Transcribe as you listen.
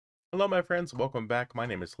Hello, my friends. Welcome back. My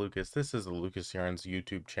name is Lucas. This is the Lucas Yarns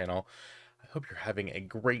YouTube channel. I hope you're having a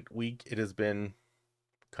great week. It has been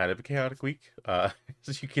kind of a chaotic week,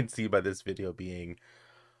 as you can see by this video being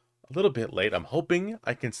a little bit late. I'm hoping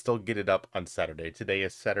I can still get it up on Saturday. Today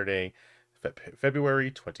is Saturday, February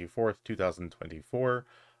 24th, 2024.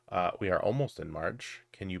 We are almost in March.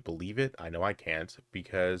 Can you believe it? I know I can't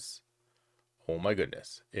because, oh my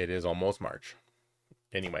goodness, it is almost March.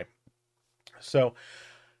 Anyway, so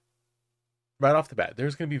right off the bat,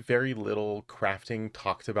 there's going to be very little crafting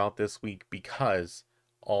talked about this week because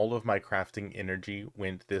all of my crafting energy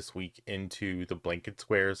went this week into the blanket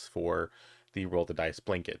squares for the Roll the Dice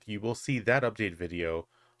blanket. You will see that update video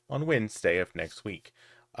on Wednesday of next week.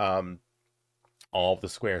 Um, all of the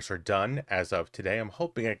squares are done as of today. I'm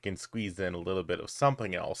hoping I can squeeze in a little bit of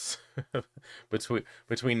something else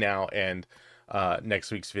between now and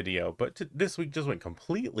next week's video. But this week just went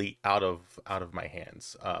completely out of my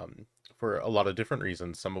hands. For a lot of different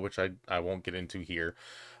reasons, some of which I won't get into here.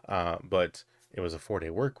 But it was a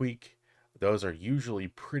 4-day work week. Those are usually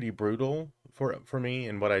pretty brutal for me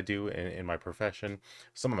and what I do in my profession.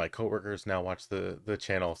 Some of my coworkers now watch the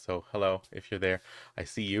channel, so hello if you're there. I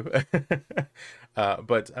see you.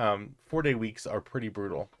 But 4-day weeks are pretty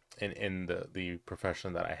brutal in the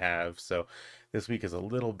profession that I have. So this week is a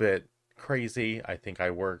little bit crazy. I think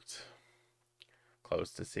I worked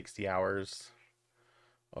close to 60 hours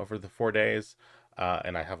over the 4 days.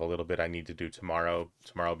 And I have a little bit I need to do tomorrow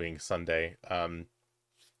being Sunday.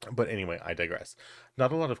 But anyway, I digress.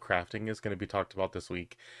 Not a lot of crafting is going to be talked about this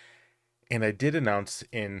week. And I did announce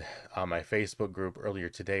in my Facebook group earlier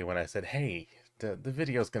today when I said, hey, the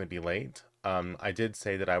video is going to be late. I did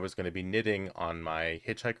say that I was going to be knitting on my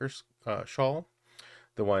hitchhiker's shawl,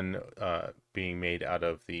 the one being made out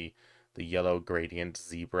of the yellow gradient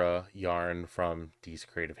zebra yarn from Dee's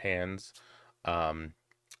Creative Hands.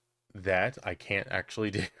 That I can't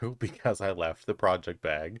actually do because I left the project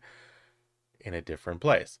bag in a different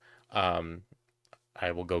place. Um,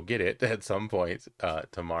 I will go get it at some point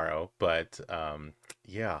tomorrow, but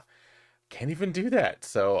yeah, can't even do that.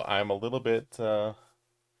 So I'm a little bit all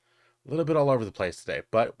over the place today.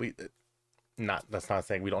 But we not that's not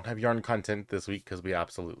saying we don't have yarn content this week because we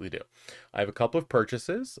absolutely do. I have a couple of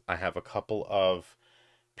purchases. I have a couple of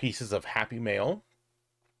pieces of Happy Mail,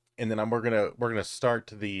 and then we're gonna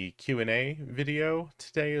start the Q&A video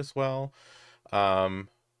today as well. Um,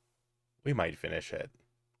 we might finish it.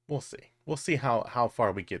 We'll see. We'll see how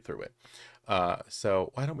far we get through it.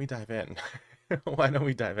 So why don't we dive in? Why don't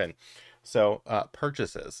we dive in? So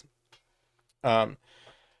purchases. Um,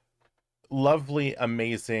 lovely,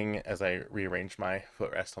 amazing. As I rearrange my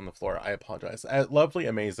footrest on the floor, I apologize. Lovely,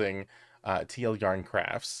 amazing. TL Yarn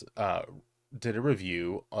Crafts did a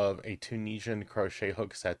review of a Tunisian crochet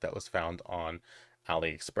hook set that was found on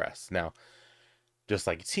AliExpress. Now, just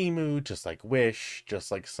like Temu, just like Wish,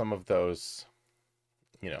 just like some of those,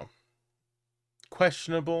 you know,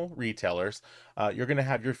 questionable retailers, you're going to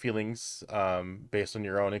have your feelings based on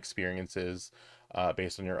your own experiences,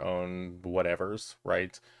 based on your own whatevers,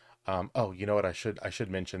 right? Oh, you know what? I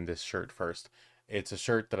should mention this shirt first. It's a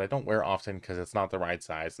shirt that I don't wear often because it's not the right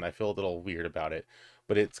size, and I feel a little weird about it.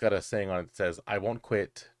 But it's got a saying on it that says, "I won't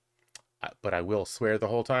quit, but I will swear the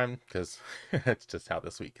whole time," because that's just how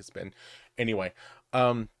this week has been. Anyway,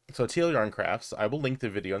 so Teal Yarn Crafts, I will link the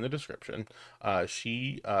video in the description.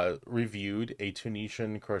 She reviewed a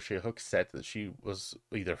Tunisian crochet hook set that she was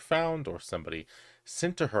either found or somebody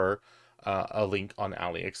sent to her a link on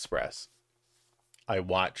AliExpress. I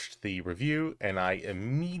watched the review and I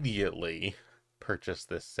immediately purchased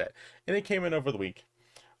this set, and it came in over the week.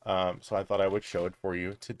 So I thought I would show it for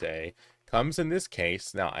you today. Comes in this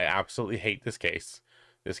case. Now, I absolutely hate this case.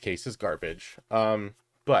 This case is garbage.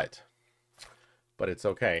 But it's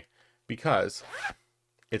okay because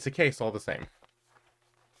it's a case all the same.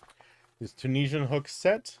 This Tunisian hook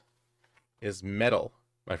set is metal,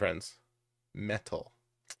 my friends. Metal.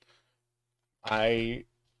 I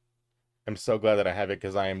am so glad that I have it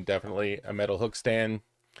because I am definitely a metal hook stand.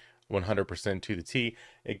 100% to the T.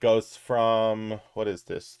 It goes from, what is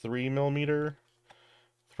this, 3 millimeter?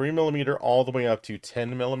 3 millimeter all the way up to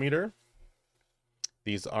 10 millimeter.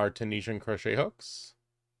 These are Tunisian crochet hooks.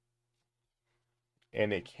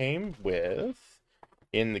 And it came with,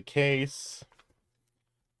 in the case,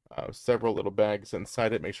 several little bags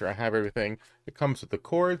inside it. Make sure I have everything. It comes with the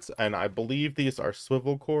cords, and I believe these are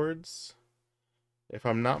swivel cords, if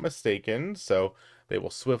I'm not mistaken. So they will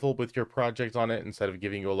swivel with your project on it instead of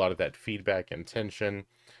giving you a lot of that feedback and tension.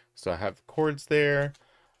 So I have cords there,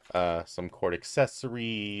 some cord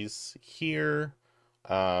accessories here,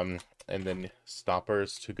 and then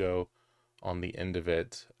stoppers to go on the end of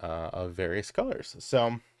it of various colors.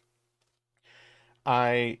 So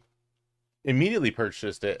I immediately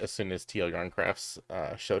purchased it as soon as TL Yarn Crafts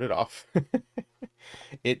showed it off.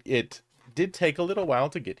 It did take a little while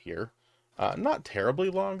to get here. Not terribly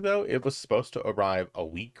long though. It was supposed to arrive a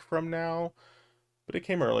week from now, but it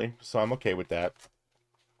came early, so I'm okay with that.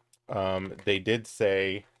 They did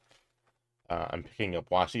say I'm picking up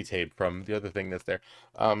washi tape from the other thing that's there.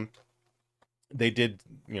 They did,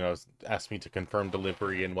 ask me to confirm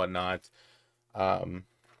delivery and whatnot. So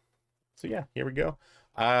yeah, here we go.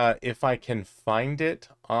 If I can find it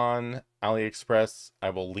on AliExpress, I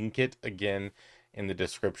will link it again in the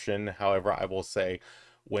description. However, I will say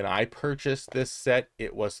when I purchased this set,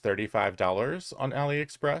 it was $35 on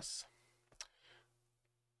AliExpress.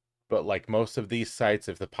 But like most of these sites,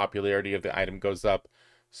 if the popularity of the item goes up,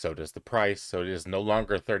 so does the price. So it is no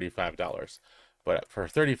longer $35. But for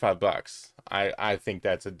 35 bucks, I think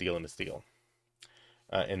that's a deal and a steal.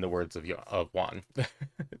 In the words of Juan.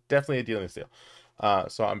 Definitely a deal and a steal.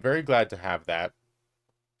 So I'm very glad to have that.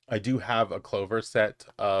 I do have a Clover set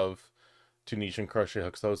of Tunisian crochet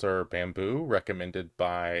hooks. Those are bamboo, recommended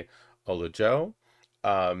by Ola Joe.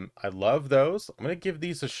 I love those. I'm going to give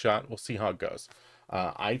these a shot. We'll see how it goes.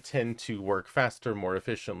 I tend to work faster, more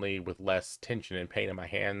efficiently, with less tension and pain in my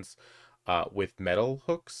hands with metal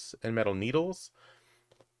hooks and metal needles.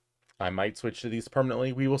 I might switch to these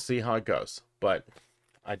permanently. We will see how it goes. But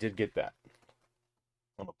I did get that.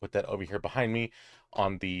 I'm going to put that over here behind me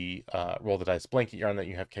on the Roll the Dice blanket yarn that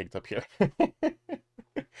you have caked up here.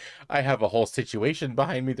 I have a whole situation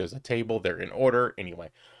behind me. There's a table. They're in order.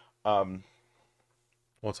 Anyway,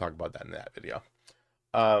 we'll talk about that in that video.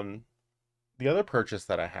 The other purchase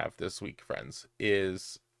that I have this week, friends,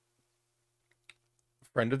 is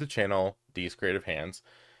friend of the channel, Dee's Creative Hands,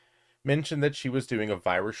 mentioned that she was doing a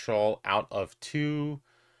virus shawl out of two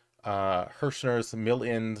Hirschner's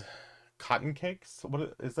mill-end cotton cakes.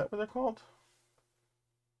 What is that? What they're called?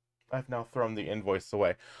 I've now thrown the invoice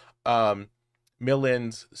away.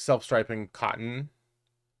 Mill-end self-striping cotton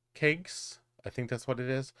cakes. I think that's what it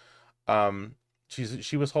is.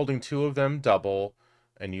 She was holding two of them double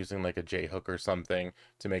and using like a J hook or something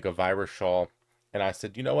to make a virus shawl. And I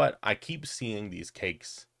said, you know what? I keep seeing these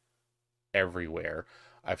cakes everywhere.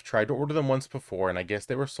 I've tried to order them once before, and I guess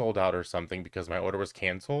they were sold out or something because my order was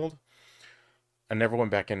canceled. I never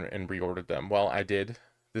went back and reordered them. Well, I did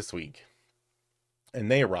this week.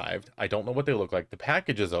 And they arrived. I don't know what they look like. The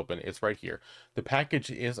package is open. It's right here. The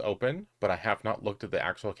package is open, but I have not looked at the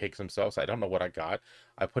actual cakes themselves. I don't know what I got.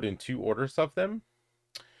 I put in 2 orders of them.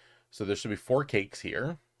 So there should be 4 cakes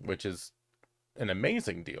here, which is an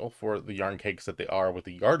amazing deal for the yarn cakes that they are with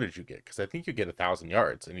the yardage you get. Because I think you get 1,000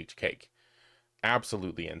 yards in each cake.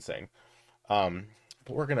 Absolutely insane. But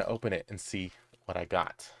we're going to open it and see what I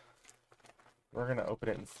got. We're going to open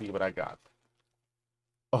it and see what I got.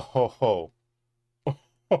 Oh, ho, ho.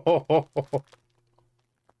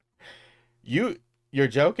 You're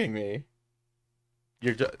joking me.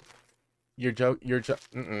 You're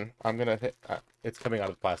I'm gonna hit. It's coming out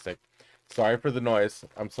of plastic. Sorry for the noise.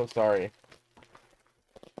 I'm so sorry.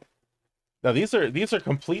 Now these are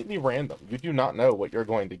completely random. You do not know what you're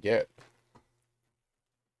going to get.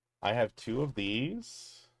 I have 2 of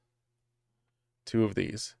these. 2 of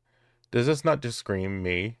these. Does this not just scream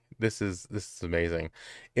me? This is amazing.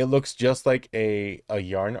 It looks just like a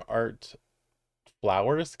yarn art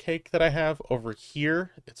flowers cake that I have over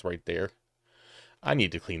here. It's right there. I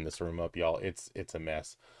need to clean this room up, y'all. It's a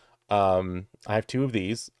mess. I have 2 of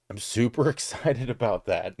these. I'm super excited about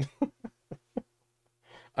that.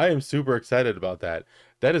 I am super excited about that.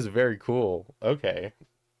 That is very cool. Okay.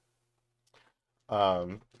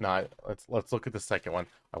 Now let's look at the second one.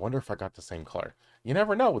 I wonder if I got the same color. You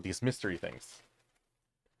never know with these mystery things.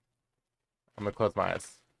 I'm gonna close my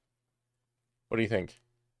eyes. What do you think?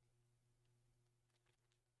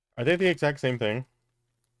 Are they the exact same thing?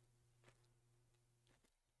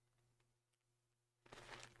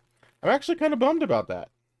 I'm actually kind of bummed about that.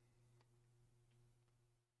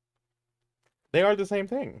 They are the same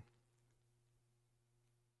thing.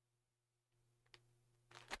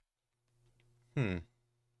 Hmm.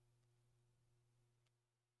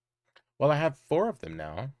 Well, I have 4 of them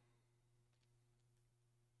now.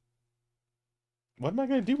 What am I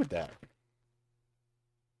gonna do with that?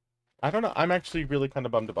 I don't know. I'm actually really kind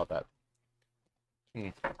of bummed about that. Hmm.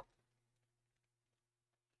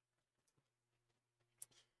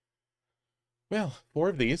 Well, 4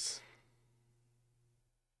 of these.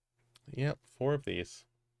 Yep, 4 of these.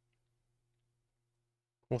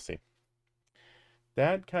 We'll see.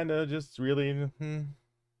 That kind of just really...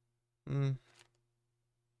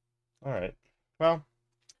 All right. Well,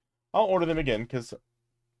 I'll order them again because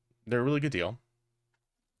they're a really good deal.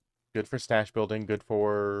 Good for stash building, good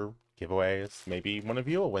for giveaways. Maybe one of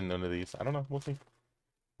you will win one of these. I don't know. We'll see.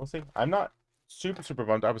 We'll see. I'm not super, super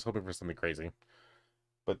bummed. I was hoping for something crazy.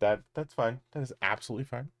 But that's fine. That is absolutely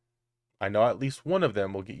fine. I know at least one of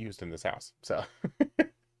them will get used in this house. So,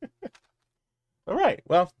 all right.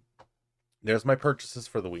 Well, there's my purchases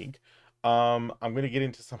for the week. I'm going to get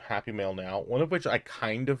into some Happy Mail now, one of which I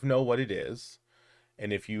kind of know what it is.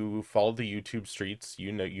 And if you follow the YouTube streets,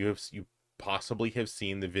 you know you possibly have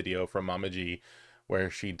seen the video from Mama G where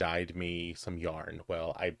she dyed me some yarn.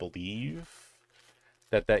 Well, I believe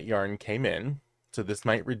that yarn came in, so this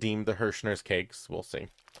might redeem the Hirschner's cakes. We'll see.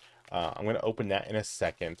 I'm going to open that in a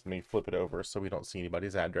second. Let me flip it over so we don't see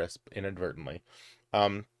anybody's address inadvertently.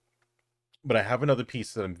 But I have another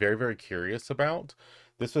piece that I'm very, very curious about.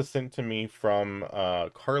 This was sent to me from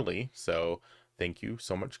Carly, so thank you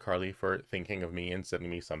so much, Carly, for thinking of me and sending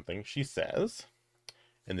me something. She says,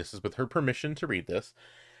 and this is with her permission to read this,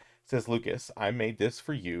 says, Lucas, I made this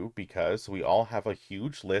for you because we all have a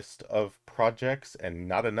huge list of projects and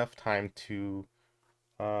not enough time to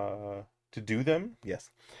do them.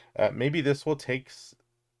 Yes. Maybe this will take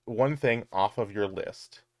one thing off of your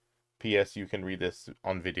list. P.S. You can read this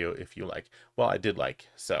on video if you like. Well, I did like,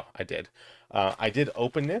 so I did. I did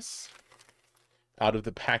open this out of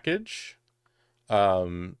the package,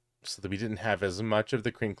 so that we didn't have as much of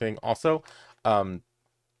the crinkling. Also,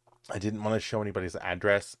 I didn't want to show anybody's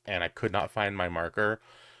address, and I could not find my marker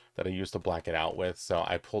that I used to black it out with, so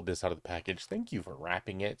I pulled this out of the package. Thank you for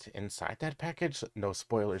wrapping it inside that package. No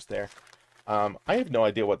spoilers there. I have no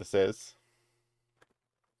idea what this is.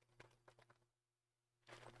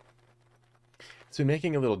 It's been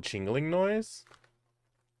making a little jingling noise.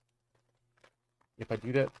 If I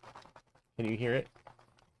do that, can you hear it?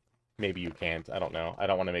 Maybe you can't. I don't know. I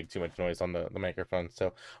don't want to make too much noise on the microphone, so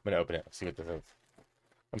I'm going to open it and see what this is.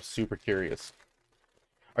 I'm super curious.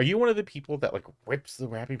 Are you one of the people that like rips the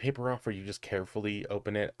wrapping paper off, or you just carefully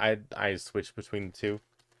open it? I switch between the two.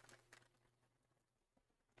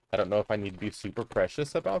 I don't know if I need to be super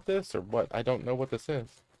precious about this or what. I don't know what this is.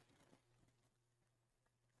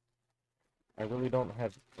 I really don't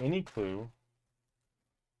have any clue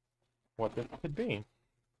what this could be.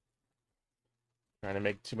 Trying to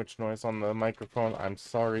make too much noise on the microphone. I'm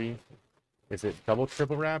sorry. Is it double,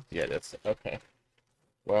 triple wrapped? Yeah, that's okay.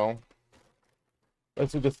 Well,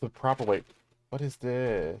 let's do this the proper way. What is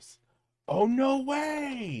this? Oh, no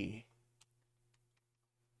way!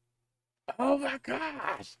 Oh my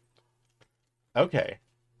gosh! Okay.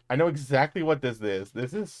 I know exactly what this is.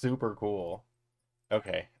 This is super cool.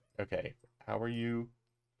 Okay. Okay. How are you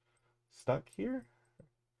stuck here?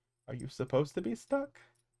 Are you supposed to be stuck?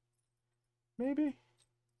 Maybe?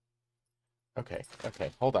 Okay.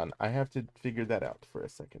 Okay. Hold on. I have to figure that out for a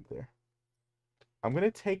second there. I'm going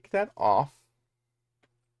to take that off.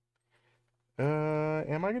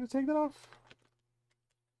 Am I going to take that off?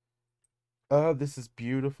 Oh, this is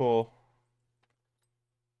beautiful.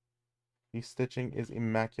 The stitching is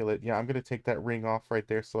immaculate. Yeah, I'm going to take that ring off right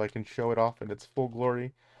there so I can show it off in its full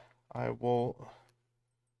glory. I will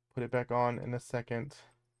put it back on in a second.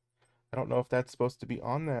 I don't know if that's supposed to be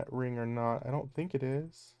on that ring or not. I don't think it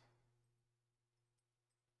is.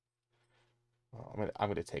 Oh, I'm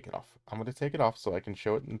gonna take it off. I'm gonna take it off so I can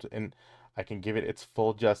show it and I can give it its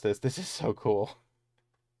full justice. This is so cool.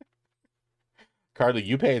 Carly,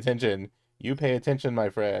 you pay attention. You pay attention, my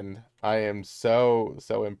friend. I am so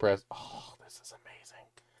impressed. Oh, this is amazing.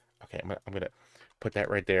 Okay, I'm gonna put that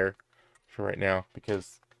right there for right now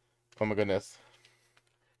because oh my goodness.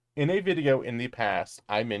 In a video in the past,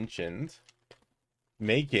 I mentioned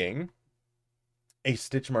making a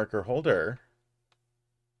stitch marker holder,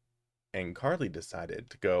 and Carly decided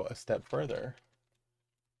to go a step further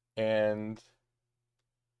and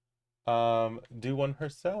do one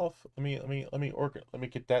herself. Let me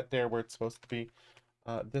get that there where it's supposed to be.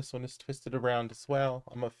 This one is twisted around as well.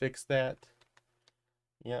 I'm gonna fix that.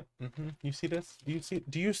 Yep. You see this?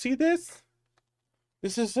 Do you see this?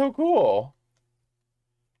 This is so cool.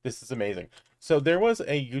 This is amazing. So there was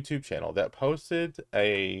a YouTube channel that posted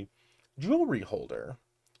a jewelry holder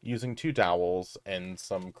using 2 dowels and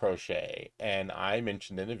some crochet, and I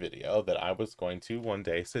mentioned in a video that I was going to one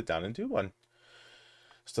day sit down and do one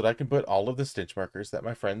so that I can put all of the stitch markers that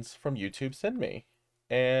my friends from YouTube send me.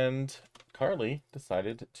 And Carly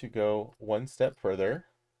decided to go one step further.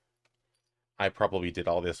 I probably did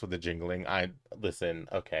all this with the jingling. Listen,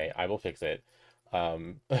 okay, I will fix it.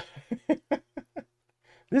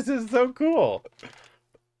 This is so cool.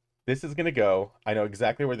 This is gonna go. I know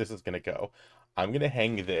exactly where this is gonna go. I'm gonna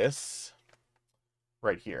hang this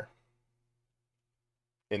right here.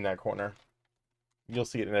 in that corner. You'll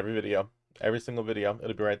see it in every video. Every single video.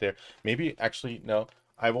 It'll be right there. Maybe, actually, no.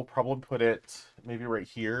 I will probably put it maybe right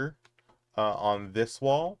here on this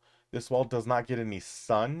wall. This wall does not get any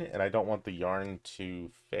sun, and I don't want the yarn to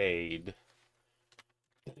fade.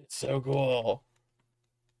 It's so cool.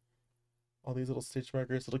 All these little stitch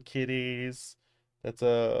markers, little kitties. That's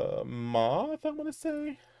a moth, I want to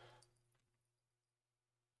say.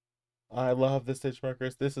 I love the stitch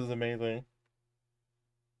markers. This is amazing.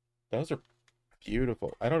 Those are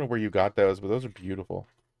beautiful. I don't know where you got those, but those are beautiful.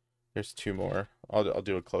 There's two more. I'll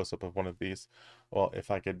do a close-up of one of these. Well, if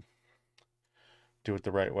I could do it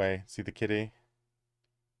the right way. See the kitty?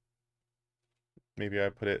 Maybe I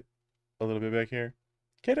put it a little bit back here.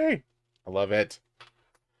 Kitty! I love it.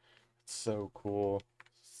 It's so cool.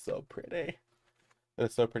 So pretty.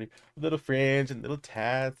 That's so pretty. Little fringe and little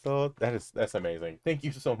tassel. That's amazing. Thank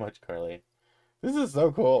you so much, Carly. This is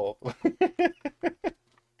so cool.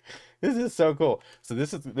 This is so cool. So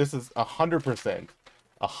this is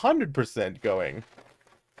 100% going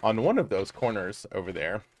on one of those corners over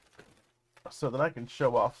there, so that I can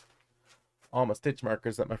show off all my stitch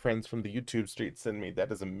markers that my friends from the YouTube street send me.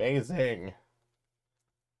 That is amazing.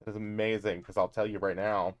 That is amazing, because I'll tell you right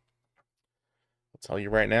now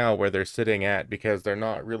where they're sitting at, because they're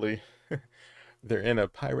not really they're in a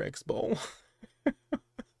Pyrex bowl.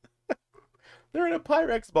 They're in a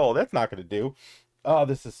Pyrex bowl. That's not going to do. Oh,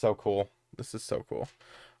 this is so cool. This is so cool.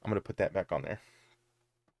 I'm going to put that back on there.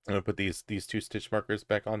 I'm going to put these two stitch markers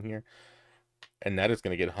back on here. And that is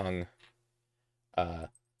going to get hung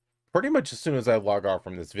pretty much as soon as I log off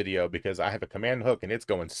from this video, because I have a command hook and it's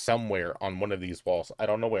going somewhere on one of these walls. I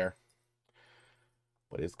don't know where,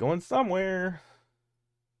 but it's going somewhere.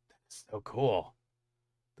 That's so cool.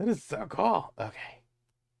 That is so cool. Okay.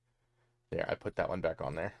 There, I put that one back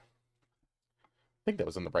on there. I think that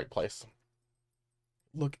was in the right place.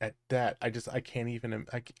 Look at that. I can't even,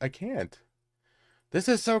 I can't. This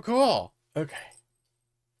is so cool. Okay.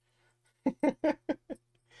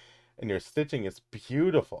 And your stitching is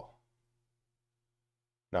beautiful.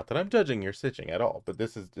 Not that I'm judging your stitching at all, but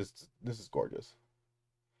this is gorgeous.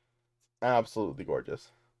 Absolutely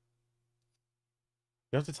gorgeous.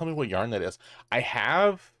 You have to tell me what yarn that is. I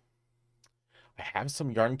have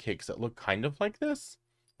some yarn cakes that look kind of like this.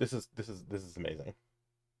 This is amazing.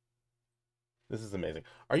 This is amazing.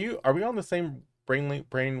 Are we on the same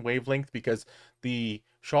brain wavelength? Because the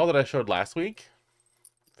shawl that I showed last week,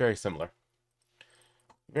 very similar.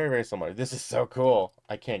 Very, very similar. This is so cool.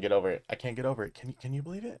 I can't get over it. I can't get over it. Can you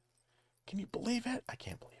believe it? Can you believe it? I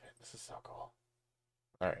can't believe it. This is so cool.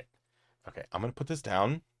 All right. Okay, I'm gonna put this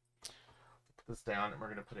down. Put this down, and we're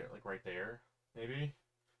gonna put it like right there, maybe,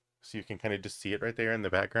 so you can kind of just see it right there in the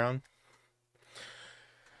background.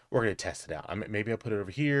 We're gonna test it out. Maybe I'll put it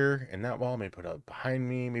over here in that wall. Maybe put it behind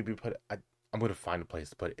me. Maybe put it. I'm gonna find a place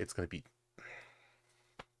to put it. It's gonna be.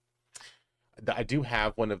 I do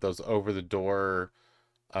have one of those over the door,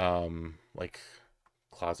 like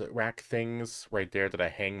closet rack things right there that I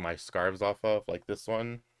hang my scarves off of, like this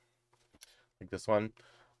one.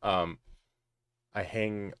 I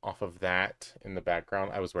hang off of that in the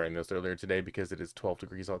background. I was wearing this earlier today because it is 12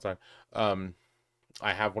 degrees outside.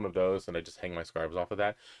 I have one of those, and I just hang my scarves off of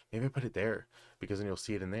that. Maybe I put it there, because then you'll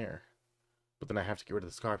see it in there. But then I have to get rid of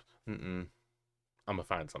the scarf. I'm gonna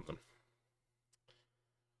find something.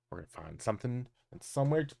 We're gonna find something and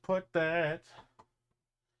somewhere to put that.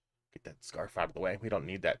 Get that scarf out of the way. We don't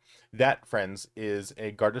need that. That, friends, is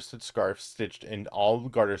a garter stitch scarf stitched in all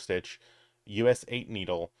garter stitch, US 8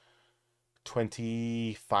 needle,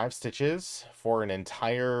 25 stitches for an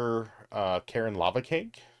entire Caron lava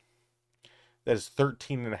cake. That is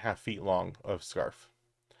 13.5 feet long of scarf.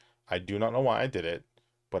 I do not know why I did it,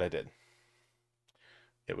 but I did.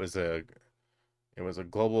 It was a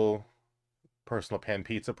global personal pan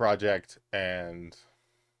pizza project, and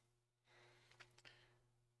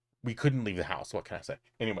we couldn't leave the house. What can I say?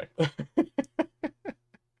 Anyway.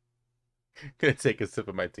 Gonna take a sip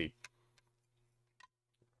of my tea.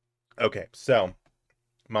 Okay, so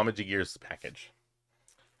Mama Jigir's package.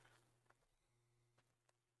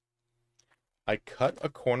 I cut a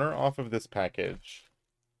corner off of this package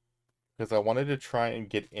because I wanted to try and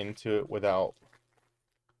get into it without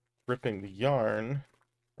ripping the yarn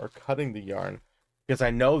or cutting the yarn, because I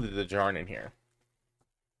know that there's yarn in here.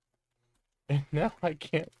 And now I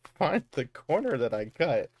can't find the corner that I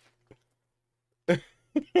cut.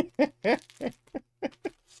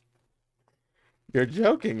 You're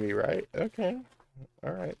joking me, right? Okay.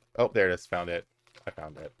 All right. Oh, there it is. Found it. I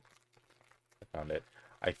found it.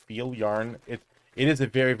 I feel yarn. It is a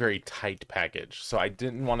very, very tight package, so I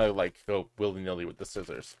didn't want to like go willy-nilly with the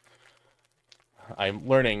scissors. I'm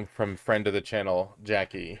learning from friend of the channel,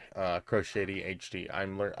 Jackie, Crochetty HD.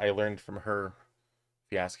 I learned from her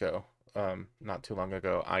fiasco not too long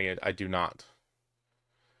ago. I do not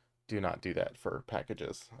do that for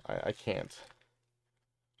packages. I can't.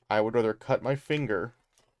 I would rather cut my finger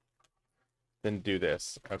than do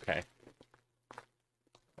this. Okay.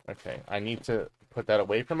 Okay. I need to put that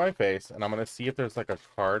away from my face, and I'm gonna see if there's like a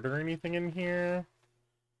card or anything in here.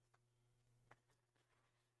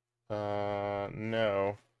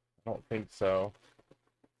 No. I don't think so.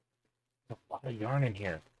 There's a lot of yarn in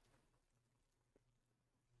here.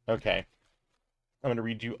 Okay. I'm going to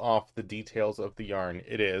read you off the details of the yarn.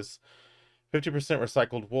 It is 50%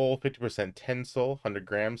 recycled wool, 50% tencel, 100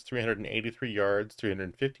 grams, 383 yards,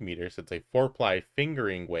 350 meters. It's a 4-ply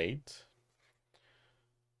fingering weight.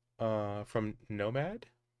 From Nomad?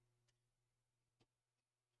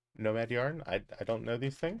 Nomad yarn? I don't know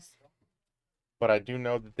these things, but I do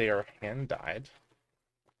know that they are hand-dyed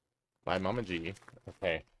by Mama G.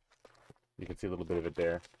 Okay, you can see a little bit of it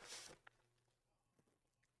there.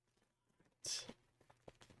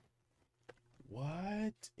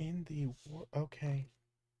 What in the world? Okay.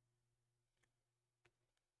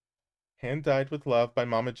 Hand dyed with love by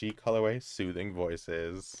Mama G colorway soothing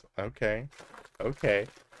voices. Okay. Okay.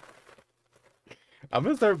 I'm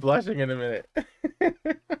gonna start blushing in a minute.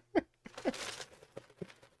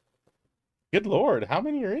 Good Lord, how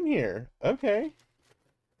many are in here? Okay.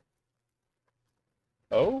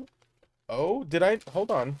 Oh, oh, did I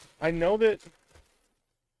hold on? I know that.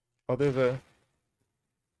 Oh, there's a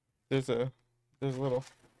there's a little.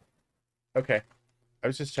 Okay. I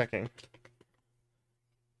was just checking.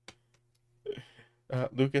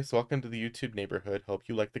 Lucas, welcome to the YouTube neighborhood. Hope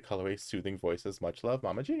you like the colorway soothing voices. Much love,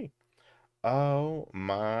 Mama G. Oh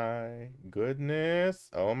my goodness.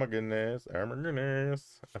 Oh my goodness. Oh my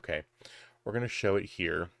goodness. Okay. We're going to show it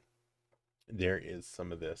here. There is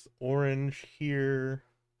some of this orange here.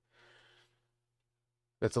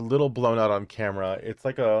 That's a little blown out on camera. It's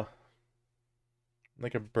like a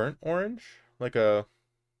burnt orange, like a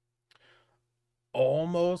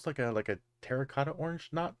almost like a terracotta orange,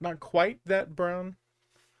 not quite that brown,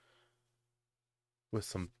 with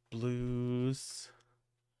some blues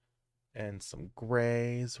and some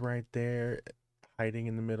grays right there hiding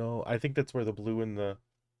in the middle. I think that's where the blue and the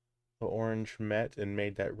orange met and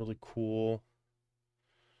made that really cool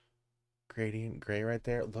gradient gray right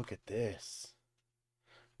there. Look at this.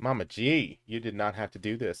 Mama G, you did not have to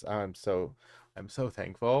do this. I'm so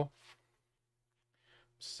thankful.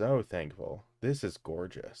 So thankful. This is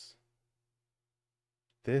gorgeous.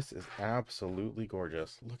 This is absolutely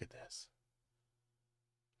gorgeous. Look at this.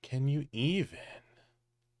 Can you even?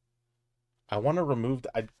 I want to remove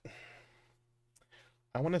I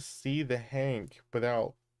want to see the hank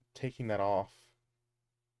without taking that off.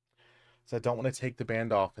 So I don't want to take the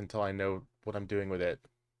band off until I know what I'm doing with it.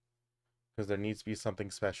 Because there needs to be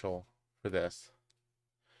something special for this.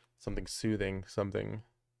 Something soothing, something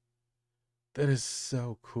that is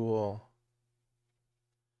so cool.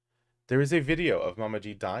 There is a video of Mama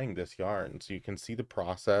G dyeing this yarn, so you can see the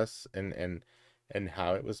process and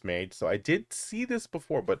how it was made. So I did see this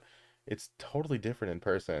before, but it's totally different in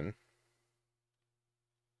person.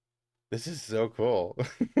 This is so cool.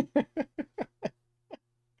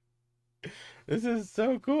 This is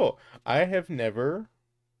so cool. I have never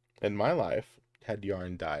in my life had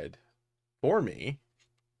yarn dyed for me,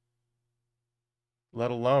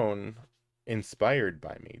 let alone inspired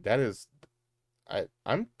by me. That is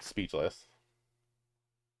I'm speechless.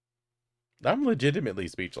 I'm legitimately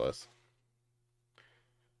speechless.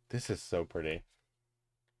 This is so pretty.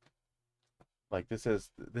 Like this is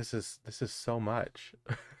so much.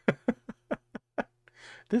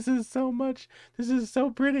 This is so much. This is so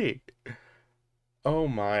pretty. Oh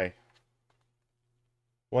my.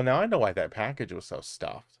 Well, now I know why that package was so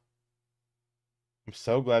stuffed. I'm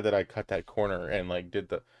so glad that I cut that corner and like did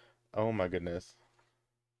the oh my goodness.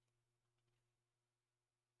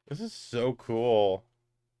 This is so cool.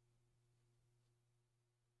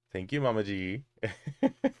 Thank you, Mama G.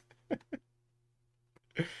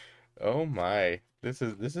 Oh my. This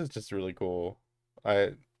is just really cool.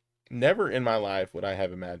 I never in my life would I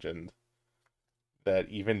have imagined that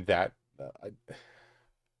even that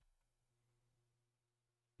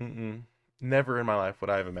mm-mm, never in my life would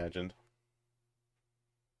I have imagined.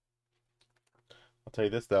 I'll tell you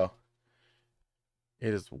this though.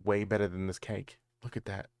 It is way better than this cake. Look at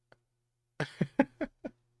that.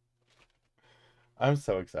 I'm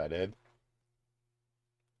so excited.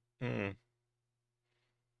 Mm.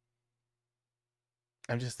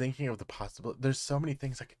 I'm just thinking of the possible. There's so many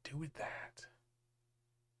things I could do with that.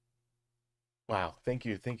 Wow, thank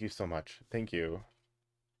you so much. Thank you.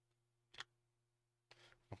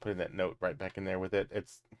 I'll put in that note right back in there with it.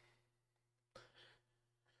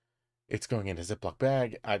 It's going in a Ziploc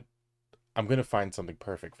bag. I'm gonna find something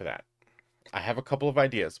perfect for that. I have a couple of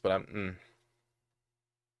ideas, but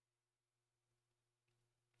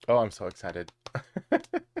oh, I'm so excited.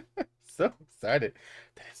 So excited.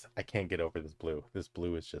 I can't get over this blue. This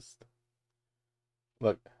blue is just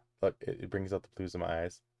look, look, it brings out the blues in my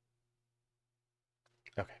eyes.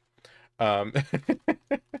 Okay. Um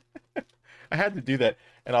I had to do that,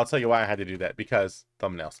 and I'll tell you why I had to do that because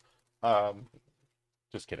thumbnails. Um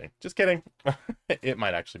just kidding. Just kidding. It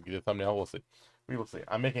might actually be the thumbnail. We'll see. We will see.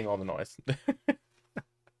 I'm making all the noise.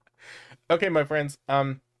 Okay, my friends.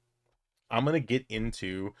 I'm gonna get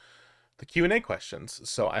into the Q&A questions.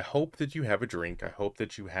 So I hope that you have a drink. I hope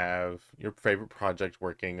that you have your favorite project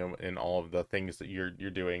working and all of the things that you're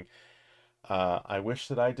doing. I wish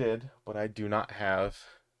that I did, but I do not have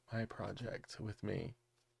my project with me.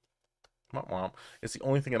 It's the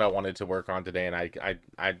only thing that I wanted to work on today, and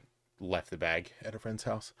I left the bag at a friend's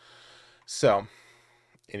house. So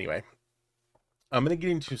anyway, I'm gonna get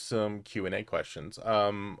into some Q&A questions.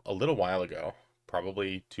 A little while ago,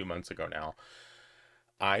 probably 2 months ago now,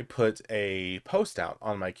 I put a post out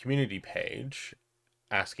on my community page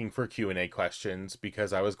asking for Q&A questions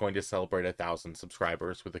because I was going to celebrate 1,000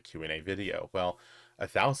 subscribers with a Q&A video. Well,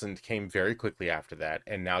 1,000 came very quickly after that,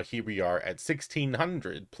 and now here we are at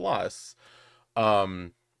 1,600 plus,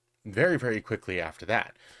 um, very, very quickly after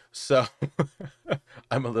that. So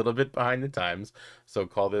I'm a little bit behind the times. So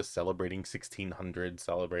call this celebrating 1,600,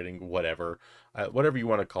 celebrating whatever you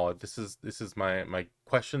want to call it. This is my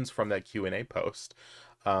questions from that Q&A post.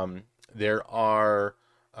 There are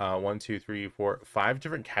 5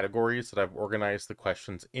 different categories that I've organized the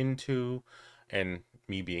questions into, and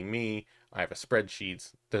me being me, I have a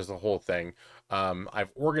spreadsheet. There's a whole thing.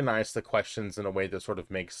 I've organized the questions in a way that sort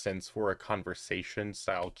of makes sense for a conversation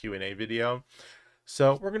style Q&A video.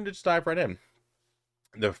 So we're going to just dive right in.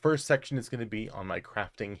 The first section is going to be on my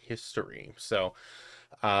crafting history. So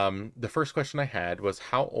the first question I had was,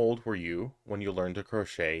 how old were you when you learned to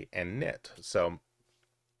crochet and knit? So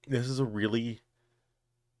this is a really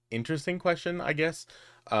interesting question, I guess,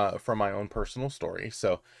 from my own personal story.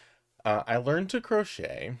 So I learned to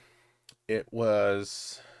crochet. It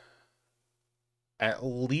was at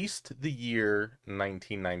least the year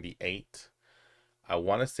 1998. I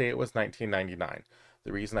want to say it was 1999.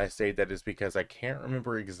 The reason I say that is because I can't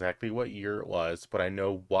remember exactly what year it was, but I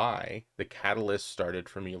know why the catalyst started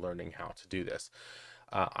for me learning how to do this.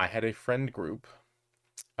 I had a friend group.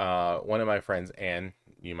 One of my friends, Anne,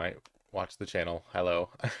 you might watch the channel.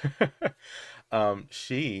 Hello.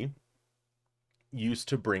 She used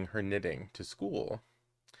to bring her knitting to school,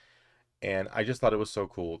 and I just thought it was so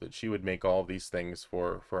cool that she would make all these things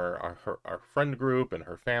for our friend group and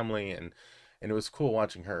her family, and it was cool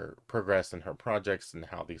watching her progress in her projects and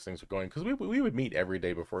how these things are going, because we would meet every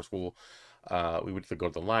day before school. We would either go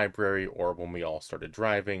to the library, or when we all started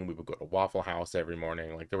driving, we would go to Waffle House every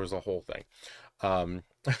morning. Like, there was a whole thing. um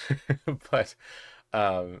but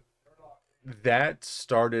um that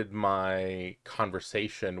started my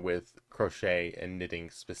conversation with crochet and knitting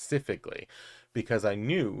specifically, because I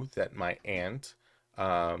knew that my aunt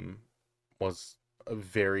um, was a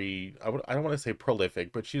very, I don't want to say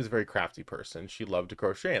prolific, but she was a very crafty person. She loved to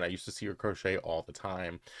crochet, and I used to see her crochet all the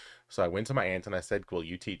time. So I went to my aunt and I said, will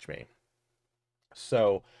you teach me?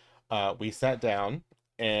 So we sat down,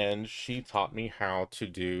 and she taught me how to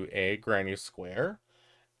do a granny square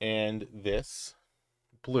and this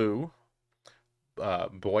blue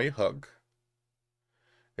boy hook.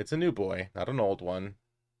 It's a new boy, not an old one.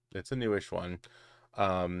 It's a newish one.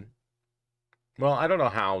 Um, well, I don't know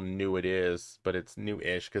how new it is, but it's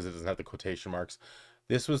new-ish because it doesn't have the quotation marks.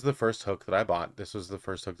 This was the first hook that I bought. This was the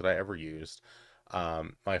first hook that I ever used.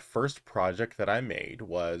 My first project that I made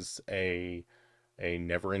was a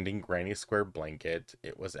never-ending granny square blanket.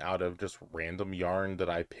 It was out of just random yarn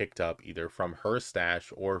that I picked up either from her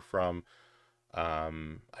stash or from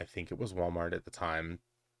I think it was Walmart at the time,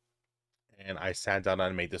 and I sat down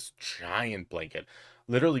and made this giant blanket.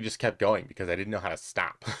 Literally just kept going because I didn't know how to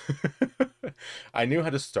stop. I knew how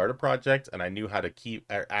to start a project, and I knew how to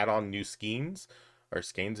add on new skeins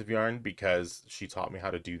of yarn, because she taught me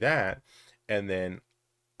how to do that. And then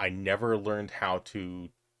I never learned how to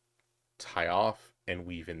tie off and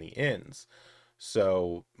weave in the ends.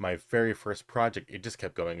 So my very first project, it just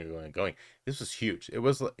kept going and going and going. This was huge. It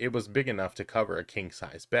was big enough to cover a king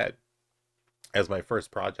size bed as my first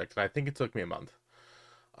project, and I think it took me a month.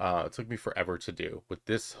 It took me forever to do with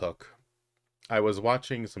this hook. I was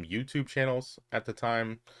watching some YouTube channels at the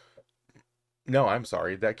time, No, I'm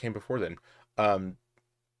sorry, that came before then. Um,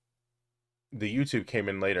 the YouTube came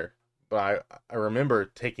in later, but I remember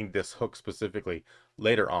taking this hook specifically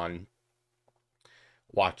later on,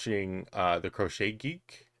 watching the Crochet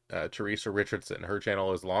Geek, Teresa Richardson. Her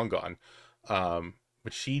channel is long gone,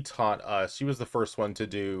 but she taught us. She was the first one to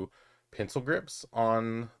do pencil grips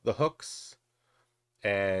on the hooks,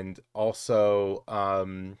 and also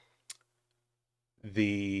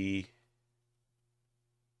the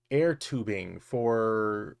air tubing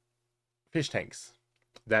for fish tanks.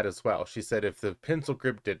 That as well. She said if the pencil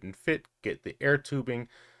grip didn't fit, get the air tubing,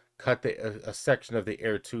 cut a section of the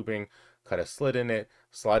air tubing, cut a slit in it,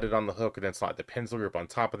 slide it on the hook, and then slide the pencil grip on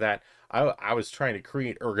top of that. I was trying to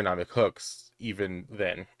create ergonomic hooks even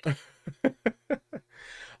then.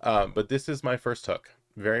 But this is my first hook,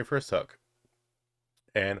 very first hook.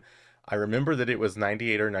 And I remember that it was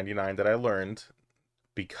 98 or 99 that I learned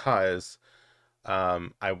because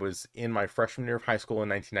I was in my freshman year of high school in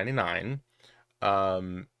 1999.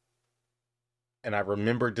 Um, and I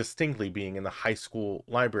remember distinctly being in the high school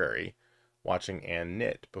library watching Anne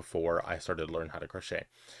knit before I started to learn how to crochet.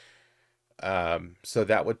 So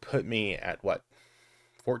that would put me at what,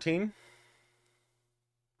 14,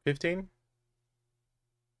 15?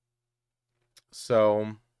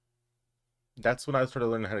 So that's when I started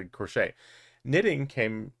learning how to crochet. Knitting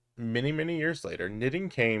came many, many years later. Knitting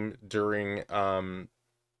came during the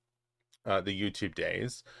YouTube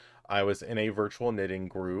days. I was in a virtual knitting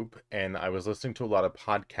group and I was listening to a lot of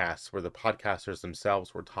podcasts where the podcasters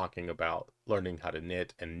themselves were talking about learning how to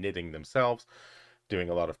knit and knitting themselves, doing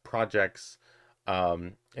a lot of projects.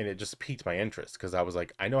 And it just piqued my interest because I was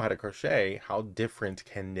like, I know how to crochet. How different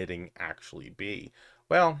can knitting actually be?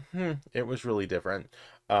 Well, it was really different.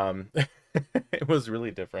 It was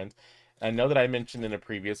really different. I know that I mentioned in a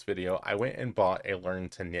previous video, I went and bought a Learn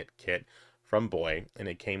to Knit kit from Boy, and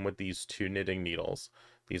it came with these two knitting needles.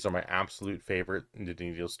 These are my absolute favorite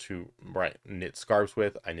knitting needles to knit scarves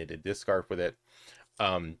with. I knitted this scarf with it.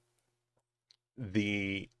 Um,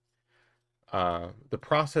 the the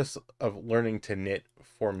process of learning to knit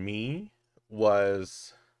for me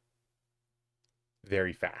was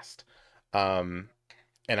very fast. Um,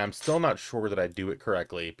 and I'm still not sure that I do it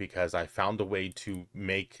correctly because I found a way to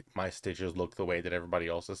make my stitches look the way that everybody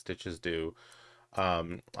else's stitches do.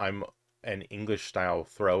 I'm an English style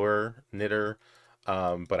thrower knitter,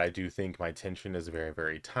 but I do think my tension is very,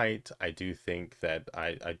 very tight. I do think that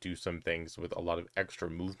I do some things with a lot of extra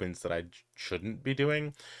movements that I shouldn't be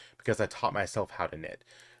doing because I taught myself how to knit.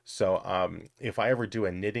 So if I ever do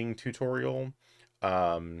a knitting tutorial,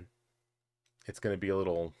 um, it's going to be a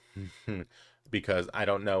little because I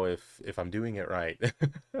don't know if I'm doing it right.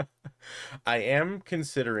 I am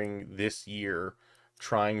considering this year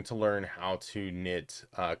trying to learn how to knit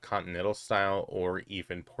continental style or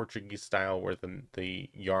even Portuguese style, where the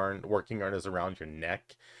yarn, working yarn, is around your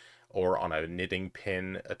neck or on a knitting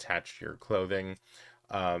pin attached to your clothing,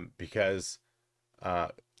 because uh,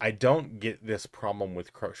 I don't get this problem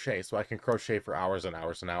with crochet, so I can crochet for hours and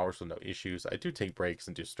hours and hours with no issues. I do take breaks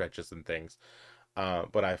and do stretches and things,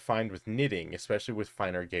 but I find with knitting, especially with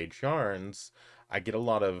finer gauge yarns, I get a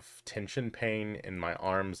lot of tension pain in my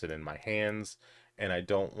arms and in my hands, and I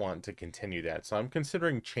don't want to continue that. So I'm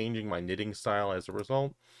considering changing my knitting style as a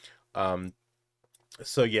result. Um,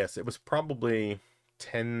 so yes, it was probably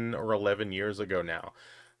 10 or 11 years ago now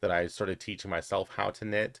that I started teaching myself how to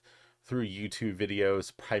knit through YouTube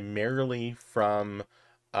videos, primarily from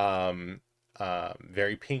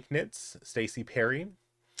Very Pink Knits, Stacy Perry.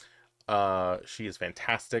 She is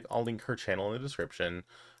fantastic. I'll link her channel in the description.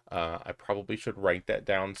 I probably should write that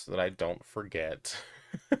down so that I don't forget.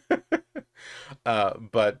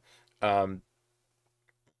 But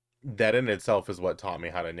that in itself is what taught me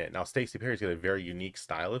how to knit. Now, Stacy Perry's got a very unique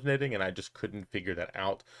style of knitting, and I just couldn't figure that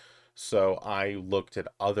out. So I looked at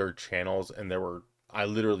other channels, and I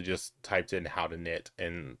literally just typed in how to knit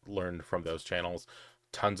and learned from those channels.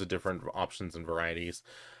 Tons of different options and varieties.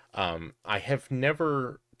 I have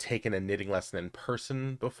never taken a knitting lesson in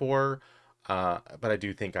person before, but I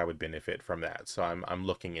do think I would benefit from that. So I'm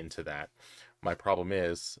looking into that. My problem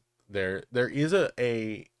is there is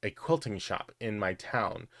a quilting shop in my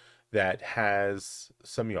town that has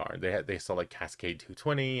some yarn. They sell like Cascade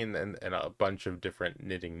 220 and a bunch of different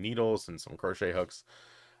knitting needles and some crochet hooks.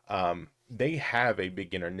 They have a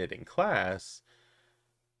beginner knitting class,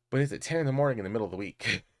 but it's at 10 in the morning in the middle of the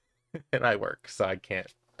week, and I work, so I can't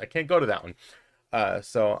go to that one.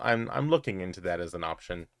 So I'm looking into that as an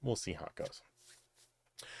option. We'll see how it goes.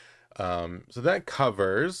 So that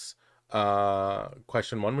covers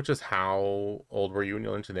question 1, which is how old were you when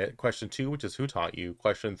you learned to knit? Question 2, which is who taught you?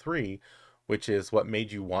 Question 3, which is what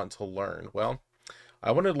made you want to learn? Well,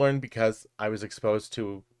 I wanted to learn because I was exposed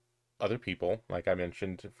to other people, like I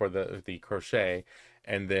mentioned, for the crochet,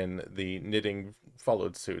 and then the knitting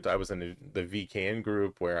followed suit. I was in the VKN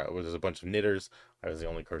group where I was a bunch of knitters. I was the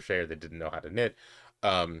only crocheter that didn't know how to knit.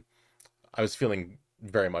 Um, I was feeling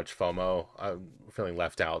very much FOMO. I'm feeling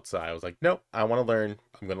left out, so I was like, nope, I want to learn.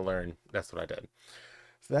 I'm going to learn. That's what I did.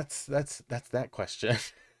 So that's that question.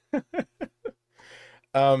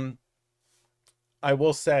 um, I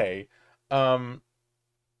will say, um,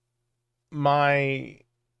 my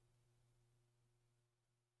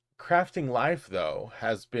crafting life though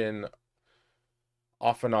has been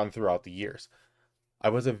off and on throughout the years. I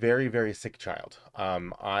was a very, very sick child.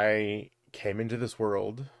 I came into this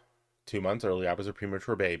world 2 months early. I was a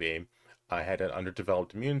premature baby. I had an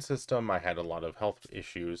underdeveloped immune system. I had a lot of health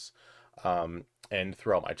issues. And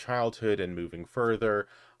throughout my childhood and moving further,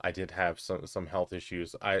 I did have some health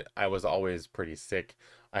issues. I was always pretty sick.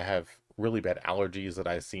 I have really bad allergies that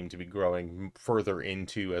I seem to be growing further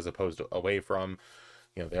into as opposed to away from.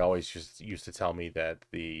 They always just used to tell me that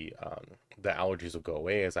the allergies will go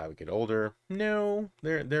away as I would get older. No,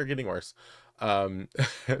 they're getting worse.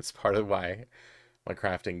 It's part of why my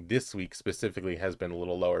crafting this week specifically has been a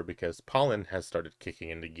little lower because pollen has started kicking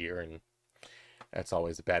into gear, and that's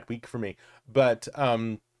always a bad week for me. But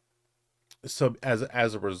so as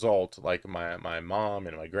a result, like my mom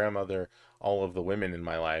and my grandmother, all of the women in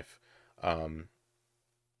my life, um,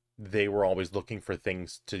 they were always looking for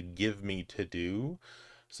things to give me to do.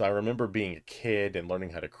 So I remember being a kid and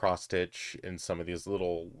learning how to cross stitch in some of these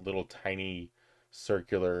little tiny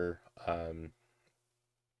circular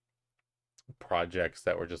projects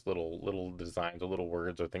that were just little designs or little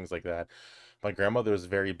words or things like that. My grandmother was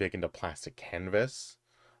very big into plastic canvas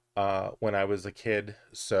when I was a kid,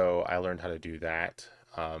 so I learned how to do that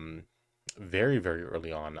very, very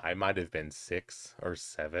early on. I might have been 6 or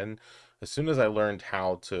 7. As soon as I learned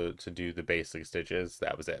how to do the basic stitches,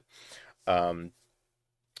 that was it. Um,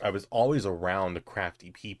 I was always around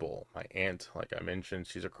crafty people. My aunt, like I mentioned,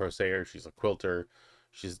 she's a crocheter, she's a quilter,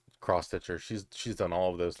 she's cross stitcher, she's done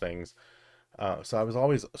all of those things. So I was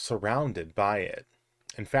always surrounded by it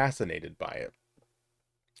and fascinated by it.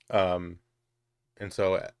 Um, and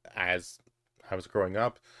so as I was growing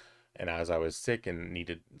up and as I was sick and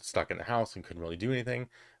needed stuck in the house and couldn't really do anything,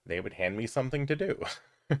 they would hand me something to do.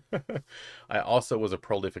 I also was a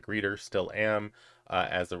prolific reader, still am,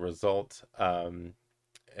 as a result. And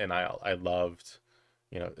I loved,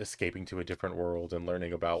 escaping to a different world and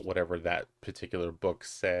learning about whatever that particular book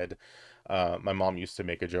said. My mom used to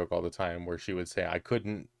make a joke all the time where she would say, I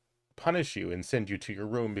couldn't punish you and send you to your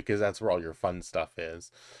room because that's where all your fun stuff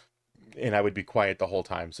is. And I would be quiet the whole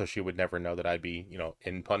time, so she would never know that I'd be,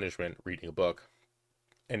 in punishment reading a book.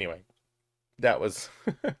 Anyway, that was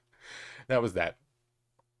that was that.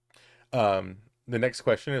 The next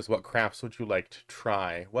question is, what crafts would you like to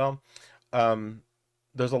try? Well, um,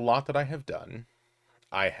 there's a lot that I have done.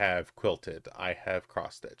 I have quilted, I have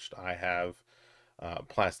cross stitched, I have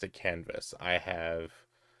plastic canvas, I have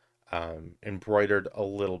embroidered a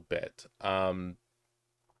little bit.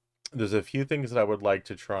 There's a few things that I would like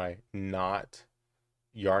to try, not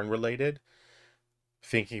yarn related.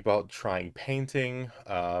 Thinking about trying painting.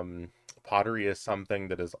 Pottery is something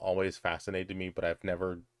that has always fascinated me, but I've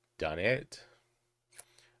never done it.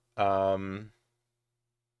 Um,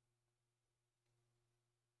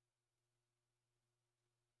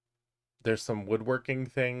 there's some woodworking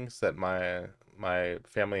things that my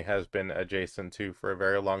family has been adjacent to for a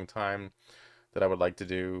very long time that I would like to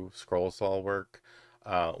do. Scroll saw work.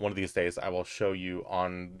 One of these days, I will show you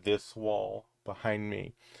on this wall behind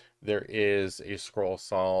me. There is a scroll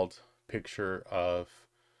sawed picture of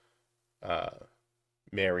uh,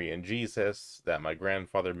 Mary and Jesus that my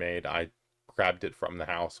grandfather made. I grabbed it from the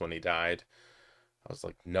house when he died. I was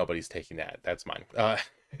like, nobody's taking that. That's mine.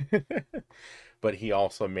 But he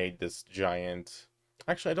also made this giant.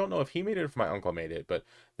 Actually, I don't know if he made it or if my uncle made it, but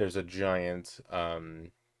there's a giant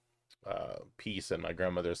piece in my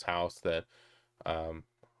grandmother's house that um,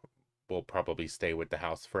 will probably stay with the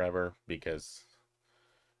house forever because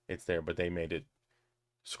it's there. But they made it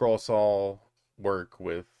scroll saw work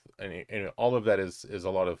with, and all of that is a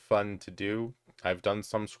lot of fun to do. I've done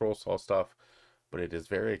some scroll saw stuff, but it is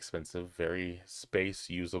very expensive, very space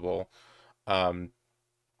usable. Um,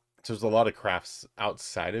 so there's a lot of crafts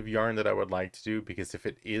outside of yarn that I would like to do because if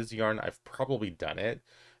it is yarn, I've probably done it.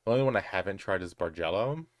 The only one I haven't tried is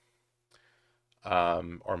Bargello,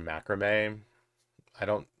 or macrame. I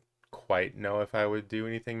don't quite know if I would do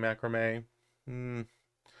anything macrame. Hmm,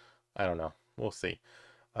 I don't know. We'll see.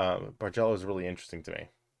 Bargello is really interesting to me.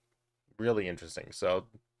 Really interesting. So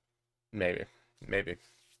Maybe, maybe.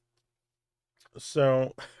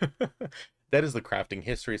 So that is the crafting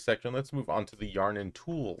history section. Let's move on to the yarn and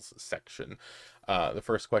tools section. The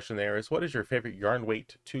first question there is, what is your favorite yarn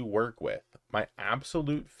weight to work with? My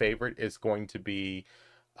absolute favorite is going to be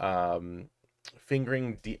um,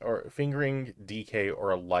 fingering DK or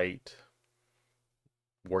a light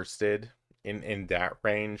worsted in that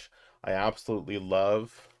range. I absolutely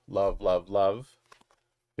love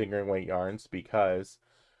fingering weight yarns because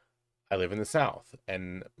I live in the South,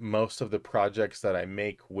 and most of the projects that I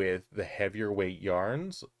make with the heavier weight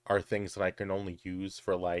yarns are things that I can only use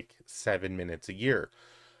for like 7 minutes a year.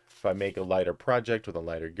 If I make a lighter project with a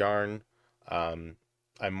lighter yarn, um,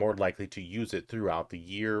 I'm more likely to use it throughout the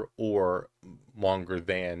year or longer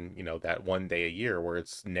than, that one day a year where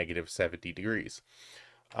it's negative 70 degrees.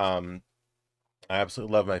 Um, I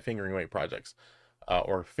absolutely love my fingering weight projects,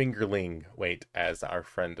 or fingerling weight, as our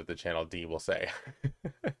friend of the channel D will say.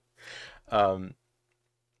 um,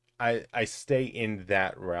 I stay in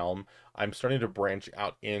that realm. I'm starting to branch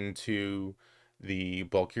out into the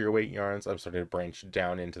bulkier weight yarns. I'm starting to branch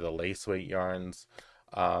down into the lace weight yarns,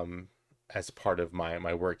 um, as part of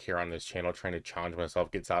my work here on this channel, trying to challenge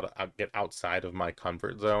myself, get outside of my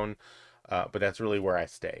comfort zone. But that's really where I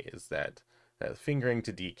stay, is that fingering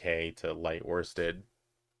to DK to light worsted.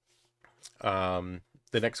 The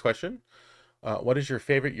next question. What is your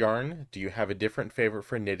favorite yarn? Do you have a different favorite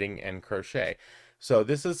for knitting and crochet? So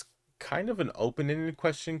this is kind of an open-ended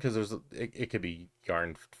question, because it could be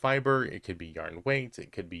yarn fiber, it could be yarn weight,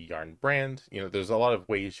 it could be yarn brand. There's a lot of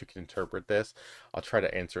ways you can interpret this. I'll try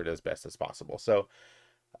to answer it as best as possible. So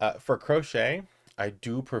for crochet, I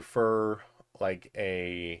do prefer like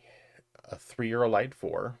a 3 or a light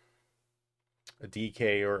 4, a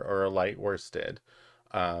DK or a light worsted.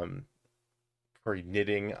 Um, for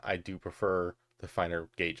knitting, I do prefer the finer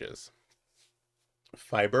gauges.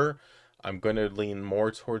 Fiber, I'm going to lean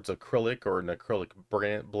more towards acrylic or an acrylic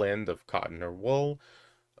blend of cotton or wool,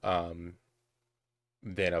 um,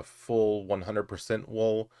 than a full 100%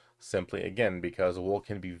 wool, simply again because wool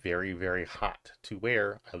can be very, very hot to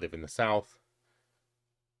wear. I live in the South.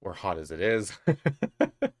 We're hot as it is.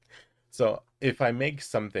 So if I make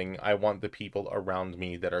something, I want the people around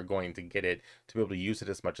me that are going to get it to be able to use it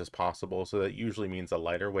as much as possible. So that usually means a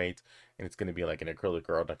lighter weight, and it's going to be like an acrylic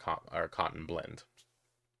or a cotton blend.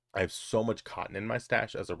 I have so much cotton in my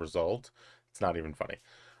stash as a result. It's not even funny.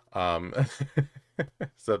 Um,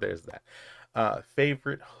 so there's that.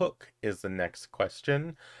 Favorite hook is the next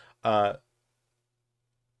question. Uh,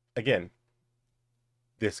 Again,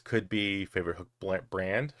 this could be favorite hook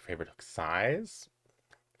brand, favorite hook size.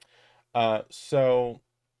 So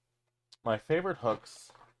my favorite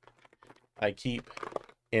hooks I keep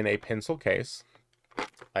in a pencil case.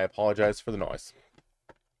 I apologize for the noise.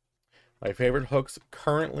 My favorite hooks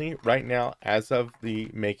currently, right now, as of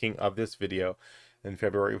the making of this video in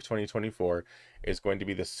February of 2024, is going to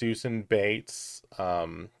be the Susan Bates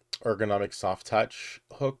ergonomic soft touch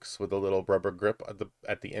hooks with a little rubber grip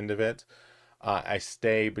at the end of it. I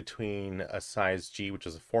stay between a size G, which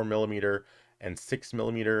is a 4mm, and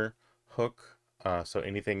 6mm hook. So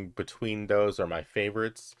anything between those are my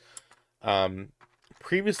favorites.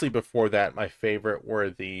 Previously, before that, my favorite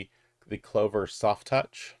were the Clover Soft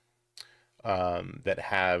Touch, that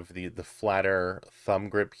have the flatter thumb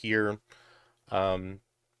grip here. And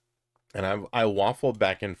I waffled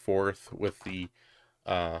back and forth with the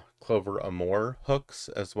Clover Amour hooks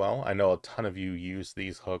as well. I know a ton of you use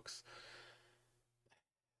these hooks.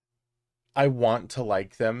 I want to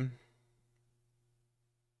like them,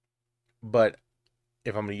 but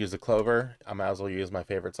if I'm going to use the Clover, I might as well use my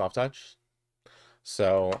favorite soft touch.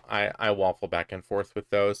 So I waffle back and forth with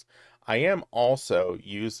those. I am also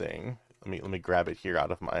using, let me grab it here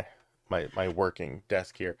out of my working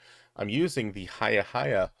desk here. I'm using the Haya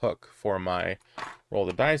Haya hook for my roll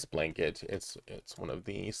the dice blanket. It's one of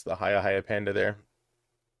these, the Haya Haya Panda there.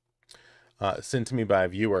 Sent to me by a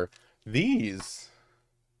viewer. These,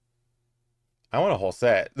 I want a whole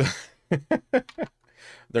set.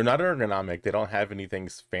 They're not ergonomic. They don't have anything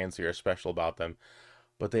fancy or special about them,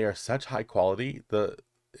 but they are such high quality.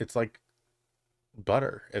 It's like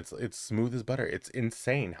butter. It's smooth as butter. It's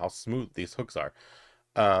insane how smooth these hooks are.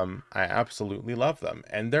 I absolutely love them,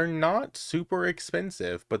 and they're not super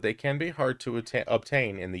expensive, but they can be hard to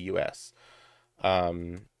obtain in the US.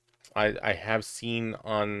 Um, I have seen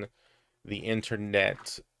on the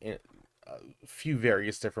internet in a few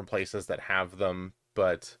various different places that have them,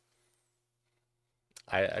 but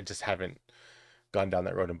I just haven't gone down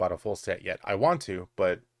that road and bought a full set yet. I want to,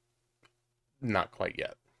 but not quite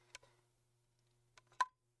yet.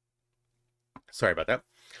 Sorry about that.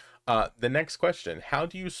 The next question, how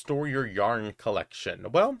do you store your yarn collection?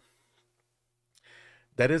 Well,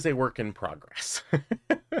 that is a work in progress.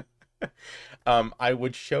 I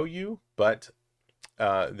would show you, but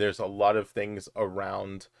there's a lot of things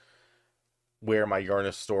around where my yarn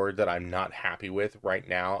is stored that I'm not happy with right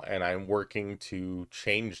now, and I'm working to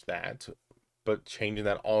change that. But changing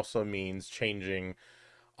that also means changing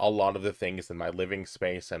a lot of the things in my living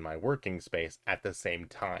space and my working space at the same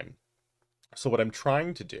time. So what I'm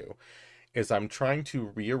trying to do is I'm trying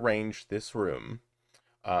to rearrange this room,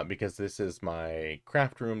 because this is my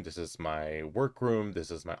craft room, this is my work room,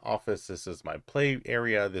 this is my office, this is my play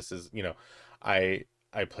area, this is, I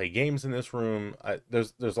I play games in this room.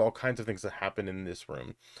 There's all kinds of things that happen in this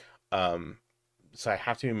room. Um, so I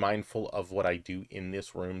have to be mindful of what I do in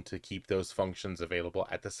this room to keep those functions available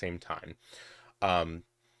at the same time. Um,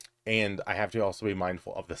 and I have to also be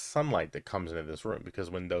mindful of the sunlight that comes into this room, because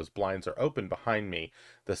when those blinds are open behind me,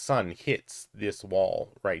 the sun hits this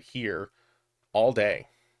wall right here all day,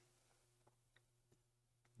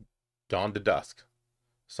 dawn to dusk.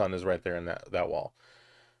 Sun is right there in that wall.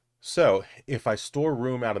 So if I store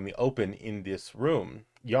room out in the open in this room,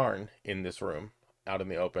 yarn in this room out in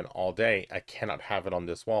the open all day, I cannot have it on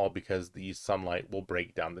this wall because the sunlight will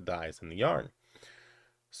break down the dyes in the yarn.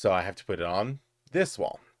 So I have to put it on this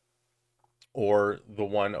wall, or the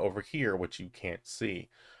one over here, which you can't see.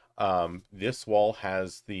 This wall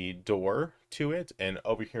has the door to it, and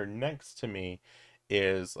over here next to me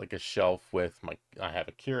is like a shelf with I have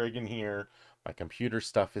a Keurig in here, my computer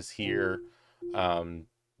stuff is here,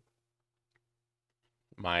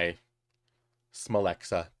 my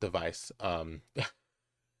Smalexa device,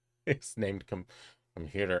 it's named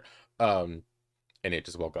computer, and it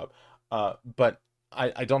just woke up. But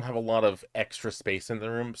I don't have a lot of extra space in the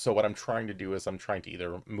room, so what I'm trying to do is I'm trying to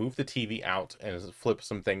either move the TV out and flip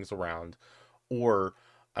some things around, or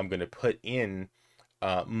I'm going to put in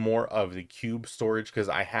more of the cube storage, because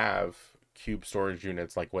I have cube storage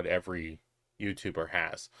units like what every YouTuber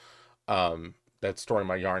has, that's storing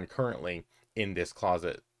my yarn currently in this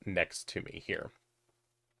closet next to me here.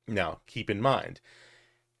 Now, keep in mind,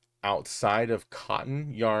 outside of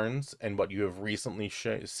cotton yarns and what you have recently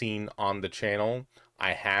seen on the channel,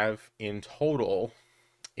 I have in total,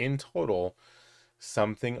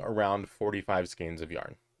 something around 45 skeins of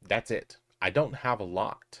yarn. That's it. I don't have a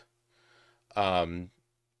lot.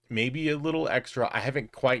 Maybe a little extra. I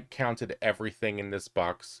haven't quite counted everything in this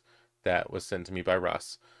box that was sent to me by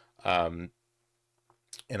Russ.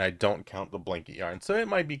 And I don't count the blanket yarn, so it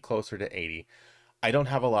might be closer to 80. I don't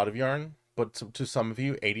have a lot of yarn, but to some of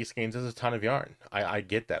you, 80 skeins is a ton of yarn. I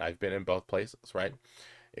get that. I've been in both places, right?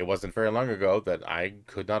 It wasn't very long ago that I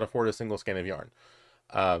could not afford a single skein of yarn.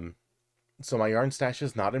 So my yarn stash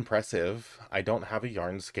is not impressive. I don't have a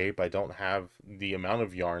yarnscape. I don't have the amount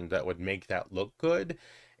of yarn that would make that look good.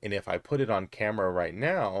 And if I put it on camera right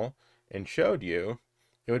now and showed you,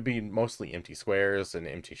 it would be mostly empty squares and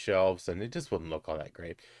empty shelves, and it just wouldn't look all that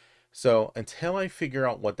great. So until I figure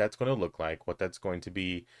out what that's going to look like, what that's going to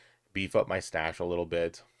be, beef up my stash a little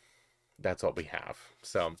bit, that's what we have.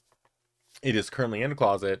 So it is currently in the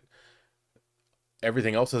closet.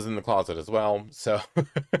 Everything else is in the closet as well. So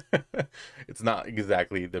it's not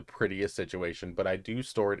exactly the prettiest situation, but I do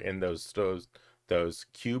store it in those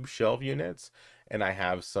cube shelf units, and I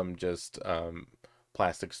have some just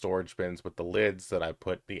plastic storage bins with the lids that I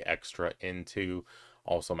put the extra into.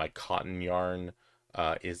 Also, my cotton yarn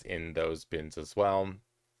is in those bins as well.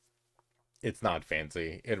 It's not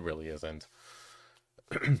fancy. It really isn't.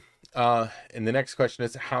 And the next question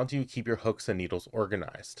is, how do you keep your hooks and needles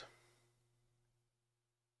organized?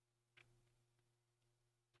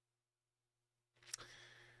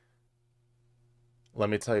 Let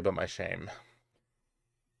me tell you about my shame.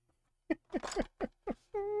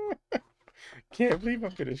 Can't believe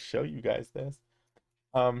I'm gonna show you guys this.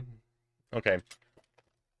 Okay.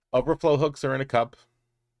 Overflow hooks are in a cup.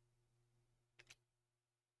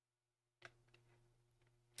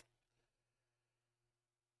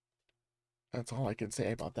 That's all I can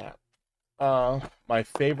say about that. My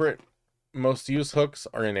favorite, most used hooks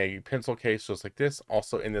are in a pencil case just like this.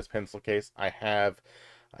 Also in this pencil case, I have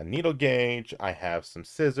a needle gauge, I have some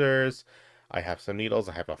scissors, I have some needles,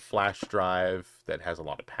 I have a flash drive that has a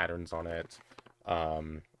lot of patterns on it. I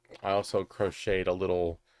also crocheted a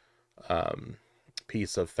little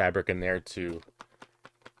piece of fabric in there to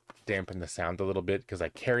dampen the sound a little bit, because I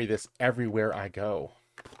carry this everywhere I go.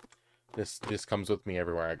 This comes with me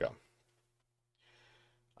everywhere I go.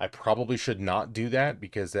 I probably should not do that,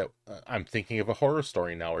 because I'm thinking of a horror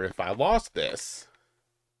story now, or if I lost this.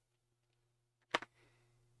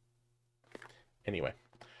 Anyway,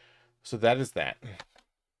 so that is that.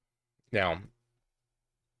 Now,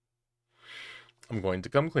 I'm going to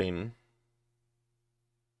come clean.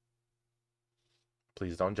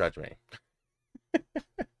 Please don't judge me.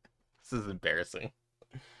 This is embarrassing.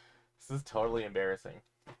 This is totally embarrassing.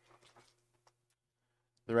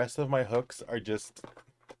 The rest of my hooks are just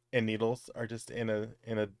and needles are just in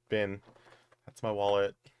a bin. That's my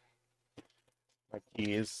wallet, my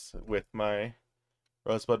keys with my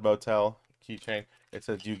Rosebud Motel keychain. It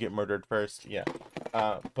says you get murdered first. Yeah.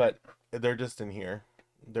 But they're just in here.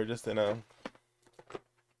 They're just in a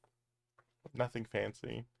nothing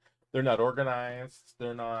fancy. They're not organized.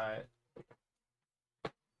 They're not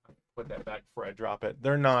put that back before I drop it.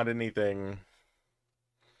 They're not anything.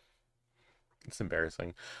 It's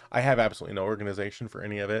embarrassing. I have absolutely no organization for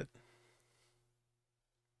any of it.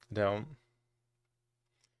 Don't.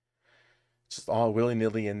 Just all willy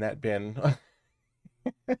nilly in that bin.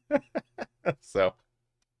 So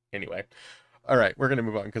anyway, all right, we're gonna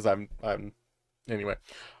move on because I'm anyway.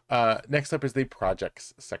 Next up is the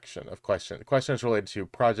projects section of questions related to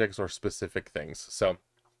projects or specific things. So,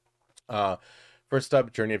 first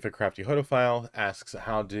up, Journey of a Crafty Hodophile asks,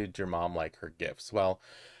 how did your mom like her gifts? Well,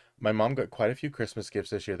 my mom got quite a few Christmas gifts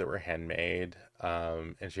this year that were handmade,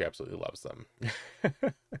 and she absolutely loves them.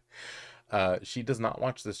 She does not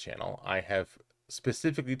watch this channel. I have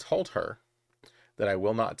specifically told her that I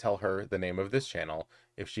will not tell her the name of this channel.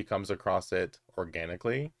 If she comes across it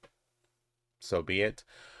organically, so be it.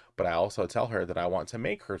 But I also tell her that I want to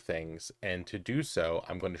make her things, and to do so,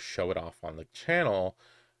 I'm going to show it off on the channel.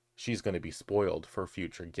 She's going to be spoiled for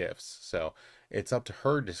future gifts. So it's up to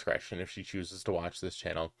her discretion if she chooses to watch this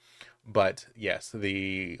channel. But yes,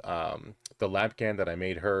 the Labcan that I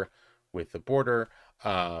made her with the border,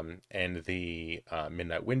 and the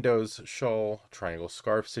Midnight Windows shawl, triangle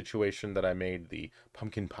scarf situation that I made, the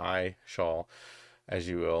pumpkin pie shawl, as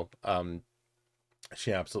you will.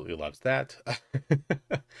 She absolutely loves that. And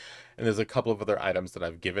there's a couple of other items that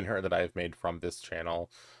I've given her that I've made from this channel,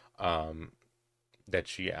 that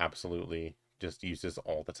she absolutely just uses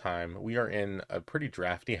all the time. We are in a pretty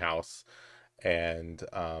drafty house, and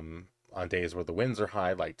on days where the winds are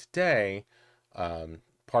high, like today,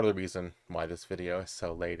 part of the reason why this video is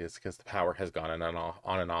so late is because the power has gone on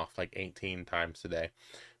and off like 18 times today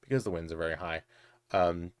because the winds are very high.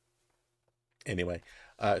 Anyway,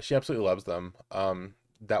 she absolutely loves them.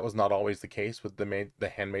 That was not always the case with the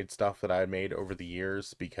handmade stuff that I had made over the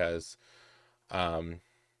years, because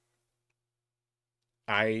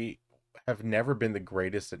I have never been the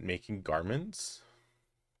greatest at making garments.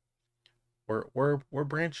 We're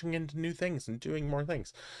branching into new things and doing more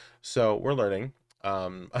things, so we're learning.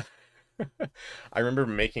 I remember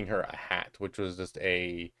making her a hat, which was just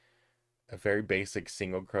a very basic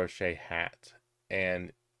single crochet hat,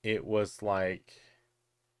 and it was like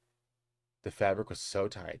the fabric was so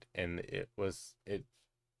tight, and it was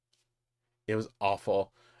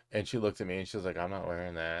awful. And she looked at me and she was like, "I'm not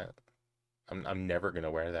wearing that. I'm never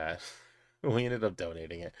gonna wear that." We ended up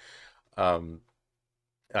donating it. Um,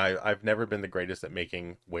 I've never been the greatest at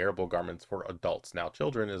making wearable garments for adults. Now,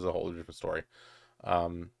 children is a whole different story.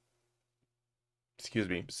 Um, excuse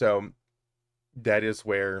me. So that is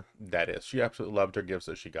where that is. She absolutely loved her gifts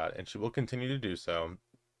that she got, and she will continue to do so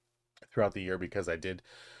throughout the year, because I did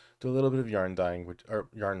do a little bit of yarn dyeing, or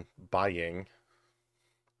yarn buying.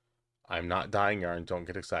 I'm not dyeing yarn, don't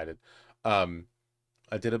get excited. Um,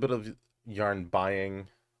 I did a bit of yarn buying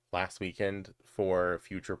last weekend for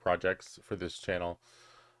future projects for this channel,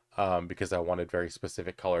 because I wanted very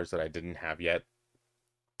specific colors that I didn't have yet.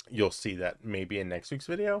 You'll see that maybe in next week's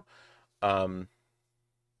video. Um,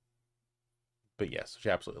 but yes, she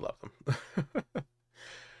absolutely loved them.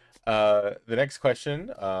 The next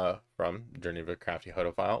question, from Journey of a Crafty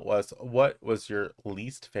Hodophile was, what was your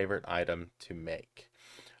least favorite item to make?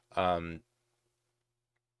 Um,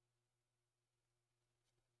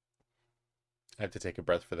 I have to take a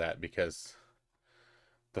breath for that, because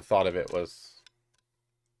the thought of it was...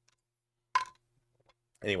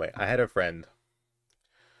 Anyway, I had a friend,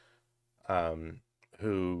 um,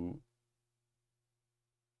 who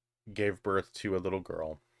gave birth to a little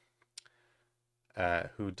girl,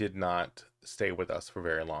 who did not stay with us for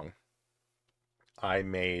very long. I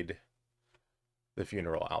made the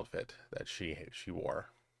funeral outfit that she wore.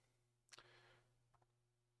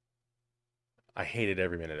 I hated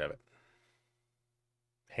every minute of it.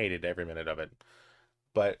 Hated every minute of it.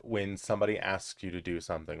 But when somebody asks you to do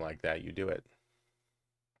something like that, you do it.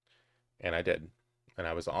 And I did. And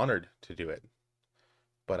I was honored to do it.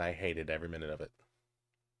 But I hated every minute of it.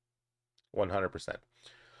 100%.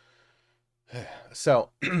 So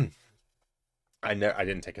I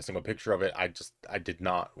didn't take a single picture of it. I did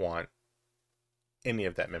not want any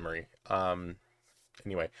of that memory.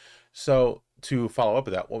 Anyway, so to follow up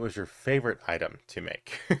with that, what was your favorite item to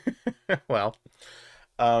make? Well,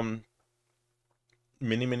 um,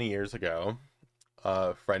 many years ago,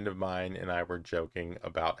 a friend of mine and I were joking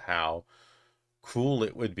about how cool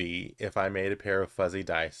it would be if I made a pair of fuzzy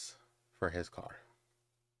dice for his car.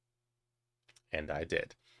 And I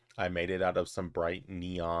did. I made it out of some bright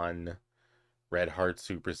neon Red Heart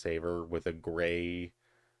Super Saver with a gray,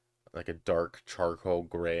 like a dark charcoal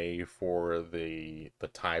gray for the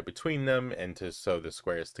tie between them and to sew the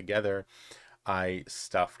squares together. I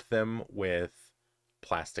stuffed them with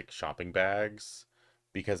plastic shopping bags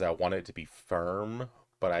because I wanted it to be firm,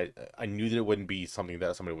 but I knew that it wouldn't be something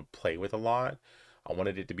that somebody would play with a lot. I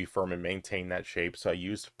wanted it to be firm and maintain that shape, so I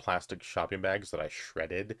used plastic shopping bags that I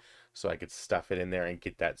shredded so I could stuff it in there and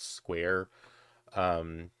get that square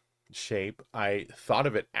um, shape. I thought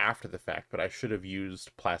of it after the fact, but I should have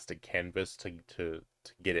used plastic canvas to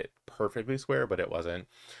get it perfectly square, but it wasn't.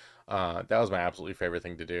 That was my absolutely favorite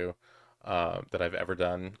thing to do that I've ever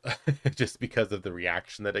done, just because of the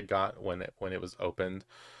reaction that it got when it was opened.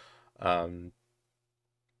 Um,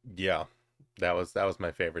 yeah, that was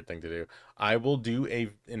my favorite thing to do. I will do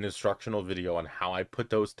an instructional video on how I put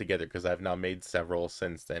those together because I've now made several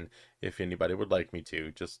since then. If anybody would like me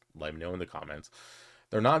to, just let me know in the comments.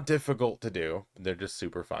 They're not difficult to do. They're just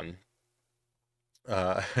super fun.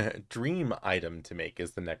 Uh, dream item to make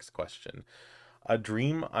is the next question. A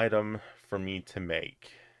dream item for me to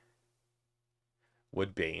make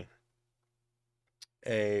would be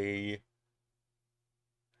a,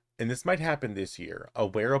 and this might happen this year, a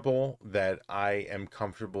wearable that I am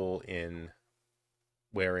comfortable in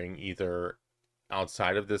wearing either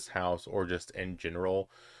outside of this house or just in general,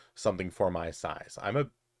 something for my size. I'm a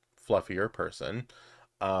fluffier person.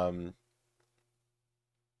 Um,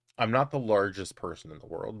 I'm not the largest person in the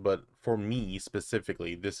world, but for me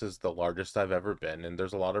specifically, this is the largest I've ever been, and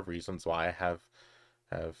there's a lot of reasons why I have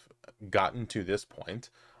gotten to this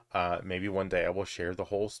point. Maybe one day I will share the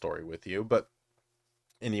whole story with you, but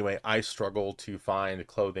anyway, I struggle to find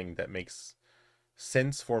clothing that makes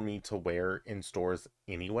sense for me to wear in stores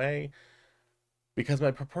anyway because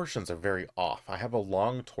my proportions are very off. I have a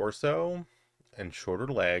long torso and shorter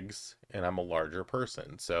legs, and I'm a larger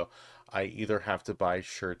person. So I either have to buy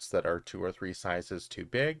shirts that are 2 or 3 sizes too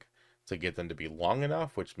big to get them to be long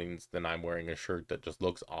enough, which means then I'm wearing a shirt that just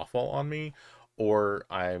looks awful on me, or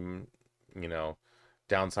I'm, you know,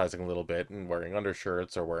 downsizing a little bit and wearing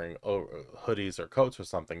undershirts or wearing hoodies or coats or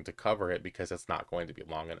something to cover it because it's not going to be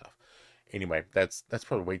long enough. Anyway, that's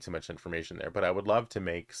probably way too much information there, but I would love to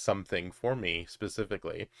make something for me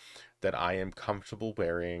specifically that I am comfortable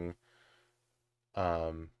wearing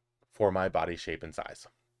um, for my body shape and size.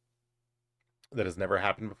 That has never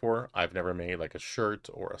happened before. I've never made like a shirt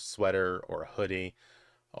or a sweater or a hoodie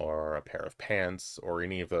or a pair of pants or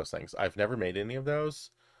any of those things. I've never made any of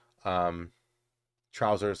those. Um,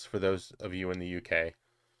 Trousers for those of you in the UK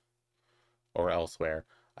or elsewhere.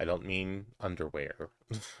 I don't mean underwear.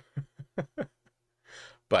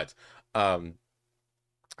 But um,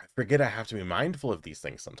 I forget I have to be mindful of these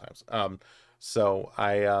things sometimes. So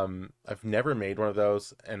I've never made one of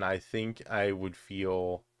those, and I think I would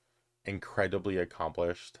feel incredibly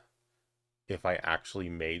accomplished if I actually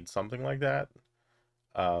made something like that.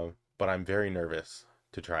 But I'm very nervous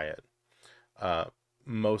to try it. Uh,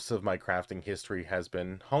 Most of my crafting history has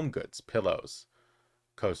been home goods, pillows,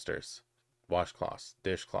 coasters, washcloths,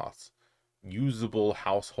 dishcloths, usable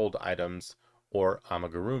household items, or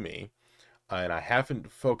amigurumi. And I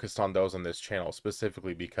haven't focused on those on this channel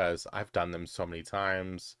specifically because I've done them so many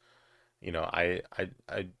times. You know, I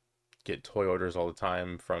get toy orders all the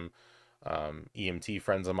time from EMT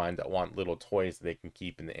friends of mine that want little toys that they can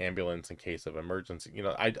keep in the ambulance in case of emergency. You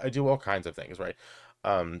know, I do all kinds of things, right?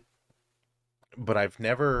 Um, but I've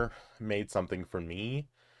never made something for me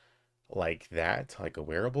like that, like a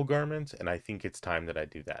wearable garment, and I think it's time that I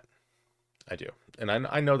do that. I do. And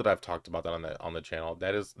I know that I've talked about that on the channel.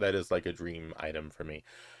 That is like a dream item for me.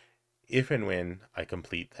 If and when I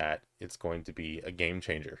complete that, it's going to be a game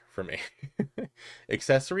changer for me.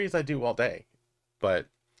 Accessories I do all day, but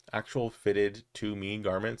actual fitted to me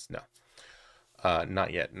garments, no.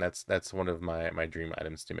 Not yet. And that's one of my dream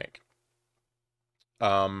items to make.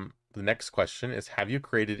 The next question is, have you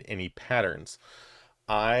created any patterns?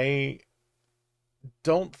 I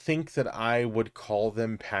don't think that I would call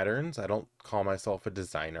them patterns. I don't call myself a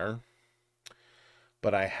designer,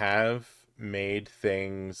 but I have made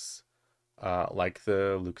things like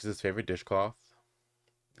the Lucas's favorite dishcloth.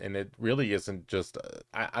 And it really isn't just,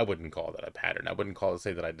 I wouldn't call that a pattern. I wouldn't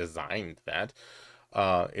say that I designed that.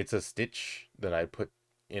 It's a stitch that I put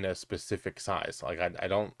in a specific size. Like I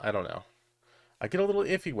don't know. I get a little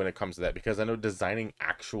iffy when it comes to that because I know designing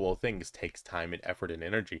actual things takes time and effort and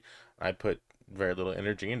energy. I put very little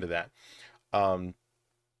energy into that. Um,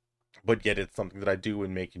 but yet it's something that I do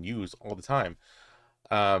and make and use all the time.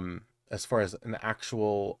 As far as an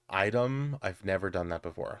actual item, I've never done that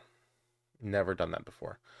before. Never done that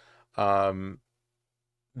before. Um,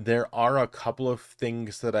 there are a couple of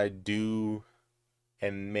things that I do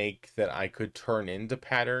and make that I could turn into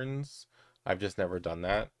patterns. I've just never done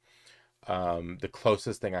that. The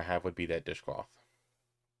closest thing I have would be that dishcloth.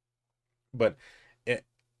 But it,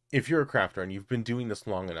 if you're a crafter and you've been doing this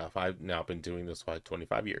long enough, I've now been doing this for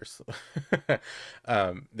 25 years.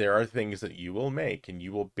 There are things that you will make and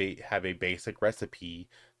you will have a basic recipe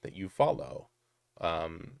that you follow.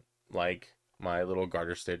 Um, like my little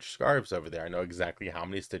garter stitch scarves over there. I know exactly how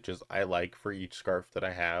many stitches I like for each scarf that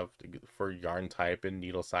I have for yarn type and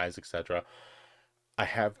needle size, etc. I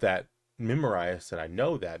have that memorized and I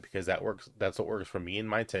know that because that's what works for me and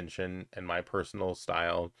my tension and my personal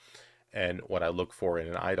style and what I look for in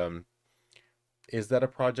an item. Is that a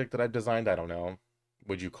project that I've designed? I don't know.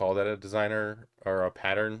 Would you call that a designer or a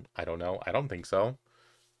pattern? I don't know. I don't think so.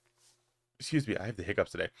 Excuse me, I have the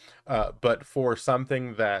hiccups today. But for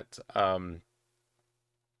something that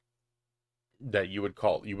that you would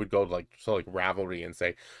go to like Ravelry and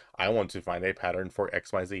say, I want to find a pattern for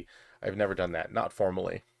XYZ. I've never done that, not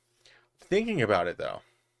formally. Thinking about it though.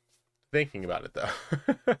 Thinking about it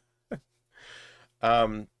though.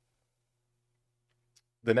 um,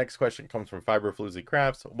 the next question comes from Fiberfloozy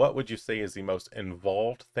Crafts. What would you say is the most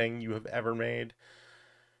involved thing you have ever made?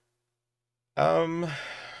 Um,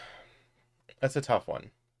 that's a tough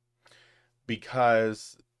one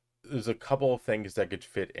because there's a couple of things that could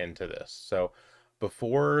fit into this. So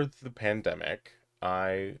before the pandemic,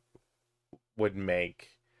 I would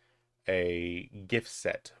make a gift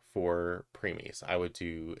set for preemies. I would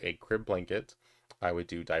do a crib blanket, I would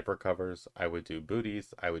do diaper covers, I would do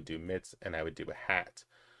booties, I would do mitts, and I would do a hat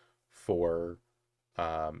for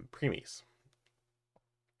preemies.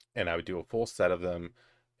 And I would do a full set of them,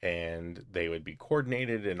 and they would be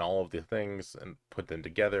coordinated in all of the things and put them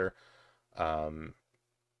together, um,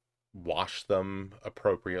 wash them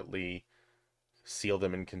appropriately, seal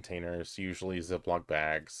them in containers, usually Ziploc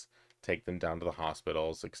bags, take them down to the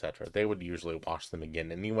hospitals, etc. They would usually wash them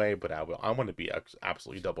again anyway, but I want to be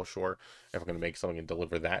absolutely double sure if I'm going to make something and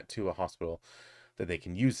deliver that to a hospital that they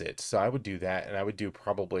can use it. So I would do that, and I would do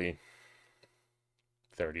probably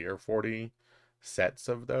 30 or 40 sets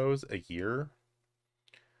of those a year.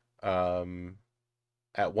 Um,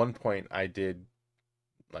 at one point, I did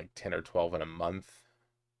like 10 or 12 in a month,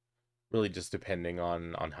 really just depending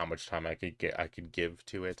on how much time I could give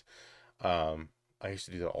to it. I used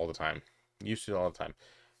to do that all the time. Used to do it all the time.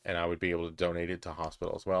 And I would be able to donate it to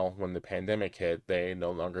hospitals. Well, when the pandemic hit, they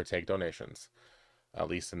no longer take donations, at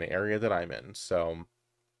least in the area that I'm in. So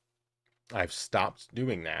I've stopped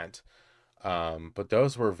doing that. But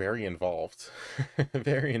those were very involved,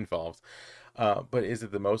 very involved. But is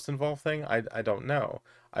it the most involved thing? I don't know.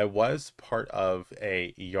 I was part of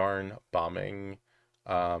a yarn bombing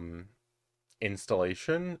um,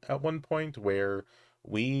 installation at one point where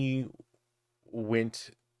we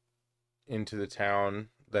went into the town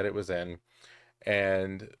that it was in,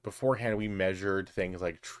 and beforehand we measured things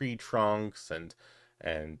like tree trunks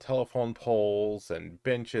and telephone poles and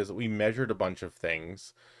benches. We measured a bunch of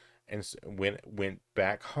things and went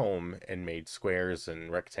back home and made squares and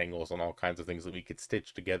rectangles and all kinds of things that we could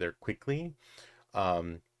stitch together quickly,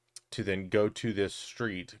 um, to then go to this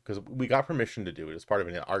street because we got permission to do it as part of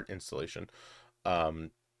an art installation.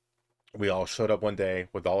 Um, we all showed up one day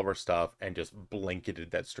with all of our stuff and just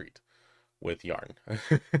blanketed that street with yarn.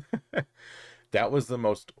 That was the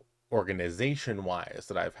most organization wise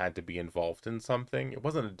that I've had to be involved in something. It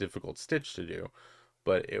wasn't a difficult stitch to do,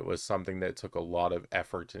 but it was something that took a lot of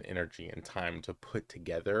effort and energy and time to put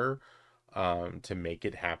together, to make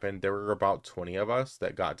it happen. There were about 20 of us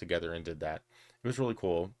that got together and did that. It was really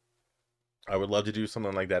cool. I would love to do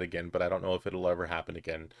something like that again, but I don't know if it'll ever happen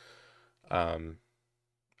again. Um,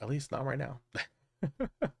 at least not right now.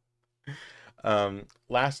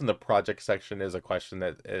 Last in the project section is a question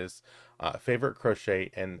that is favorite crochet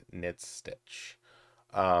and knit stitch.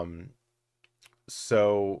 Um,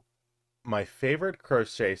 so my favorite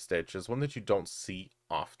crochet stitch is one that you don't see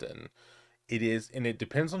often. It is, and it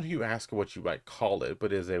depends on who you ask what you might call it,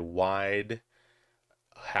 but is a wide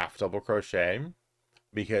half double crochet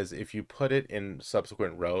because if you put it in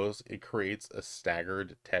subsequent rows, it creates a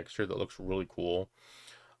staggered texture that looks really cool.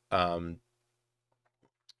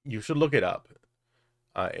 You should look it up.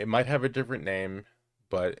 It might have a different name,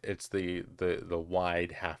 but it's the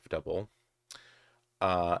wide half double.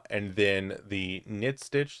 And then the knit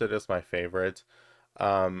stitch that is my favorite.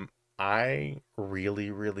 Um, I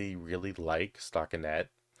really like stockinette.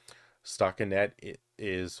 Stockinette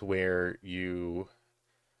is where you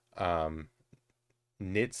um,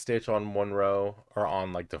 knit stitch on one row or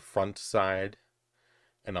on like the front side,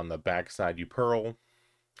 and on the back side you purl.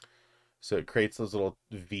 So it creates those little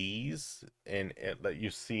V's in it that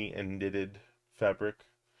you see in knitted fabric.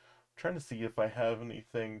 I'm trying to see if I have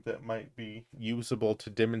anything that might be usable to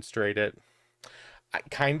demonstrate it.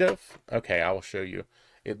 Kind of. Okay, I will show you.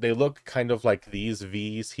 They look kind of like these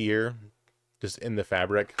V's here, just in the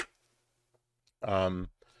fabric. Um,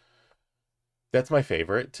 that's my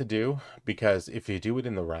favorite to do because if you do it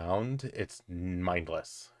in the round, it's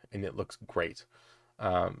mindless and it looks great.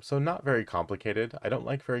 So not very complicated. I don't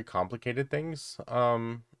like very complicated things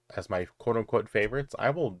as my quote unquote favorites. I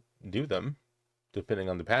will do them depending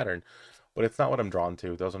on the pattern, but it's not what I'm drawn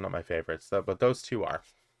to. Those are not my favorites, but those two are.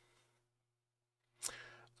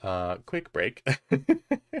 Quick break.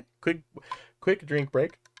 quick drink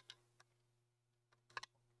break.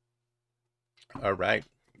 All right.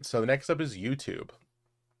 So the next up is YouTube.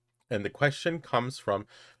 And the question comes from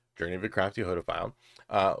Journey of a Crafty Hodophile.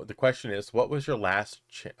 The question is, what was your last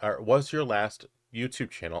YouTube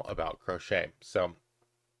channel about crochet? So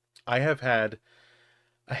I have had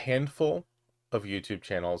a handful of YouTube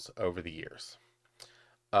channels over the years.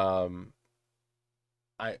 My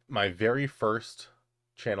very first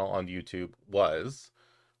channel on YouTube was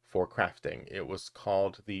for crafting. It was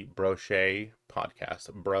called the Brochet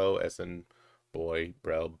Podcast. Bro as in boy,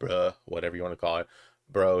 bro, bruh, whatever you want to call it.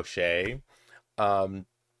 Brochet.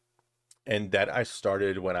 And that I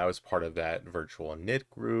started when I was part of that virtual knit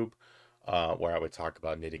group, where I would talk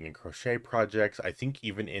about knitting and crochet projects. I think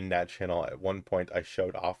even in that channel at one point I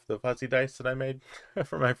showed off the fuzzy dice that I made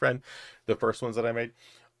for my friend, the first ones that I made.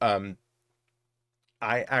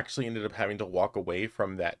 I actually ended up having to walk away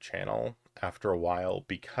from that channel after a while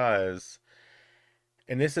because,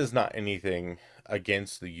 and this is not anything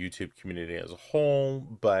against the YouTube community as a whole,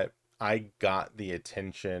 but I got the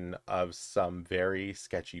attention of some very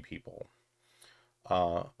sketchy people,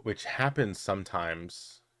 which happens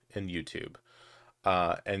sometimes in YouTube.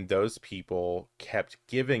 And those people kept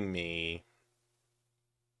giving me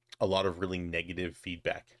a lot of really negative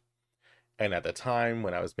feedback. And at the time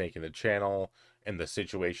when I was making the channel and the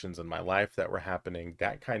situations in my life that were happening,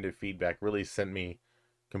 that kind of feedback really sent me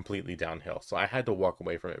completely downhill. So I had to walk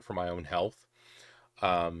away from it for my own health.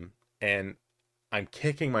 And I'm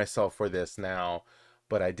kicking myself for this now,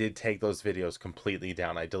 but I did take those videos completely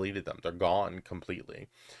down. I deleted them. They're gone completely.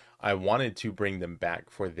 I wanted to bring them back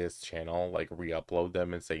for this channel, like re-upload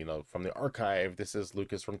them and say, you know, from the archive, this is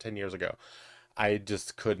Lucas from 10 years ago. I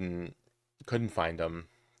just couldn't find them.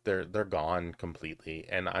 They're gone completely,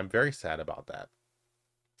 and I'm very sad about that.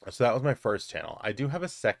 So that was my first channel. I do have a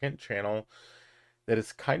second channel that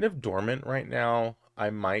is kind of dormant right now. I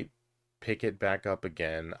might pick it back up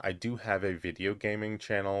again. I do have a video gaming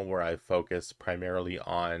channel where I focus primarily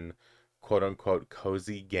on quote unquote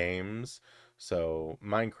cozy games. So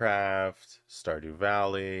Minecraft, Stardew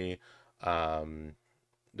Valley,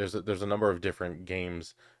 there's a number of different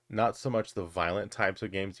games, not so much the violent types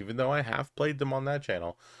of games, even though I have played them on that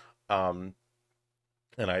channel. Um,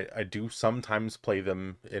 and I do sometimes play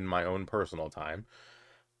them in my own personal time.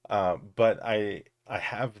 But I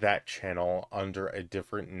have that channel under a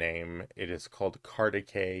different name. It is called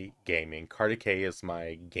Cardicay Gaming. Cardicay is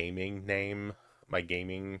my gaming name, my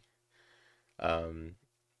gaming um,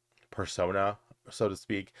 persona, so to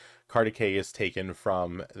speak. Cardicay is taken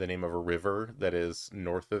from the name of a river that is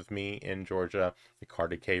north of me in Georgia, the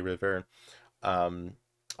Cardicay River. Um,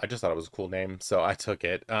 I just thought it was a cool name, so I took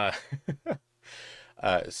it.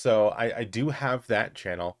 So I do have that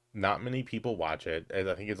channel. Not many people watch it. I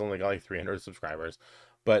think it's only got like 300 subscribers,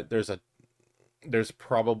 but there's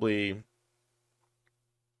probably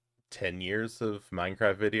 10 years of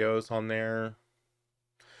Minecraft videos on there.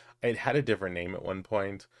 It had a different name at one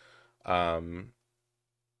point. Um,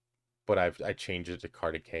 but I changed it to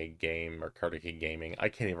Cardicay Game or Cardicay Gaming. I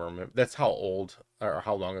can't even remember. That's how old or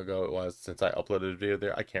how long ago it was since I uploaded a video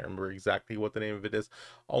there. I can't remember exactly what the name of it is.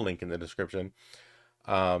 I'll link in the description.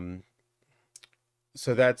 Um,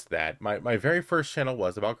 so that's that. My very first channel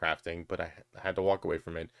was about crafting, but I had to walk away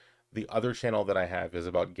from it. The other channel that I have is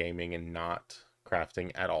about gaming and not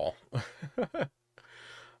crafting at all.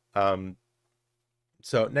 um,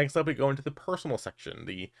 so next up we go into the personal section,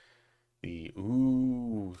 the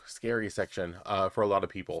ooh scary section for a lot of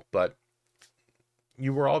people, but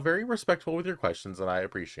you were all very respectful with your questions and I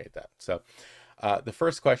appreciate that. So The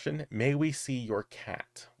first question, may we see your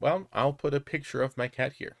cat? Well, I'll put a picture of my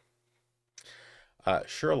cat here.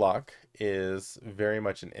 Sherlock is very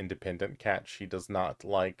much an independent cat. She does not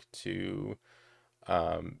like to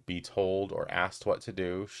be told or asked what to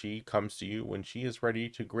do. She comes to you when she is ready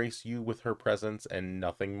to grace you with her presence and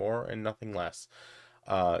nothing more and nothing less.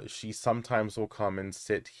 She sometimes will come and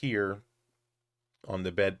sit here on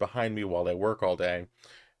the bed behind me while I work all day,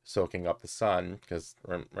 soaking up the sun, because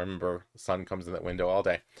remember, the sun comes in that window all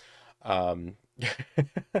day. Um,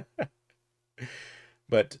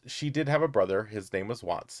 but she did have a brother. His name was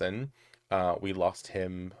Watson. We lost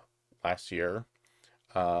him last year.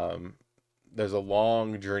 Um, there's a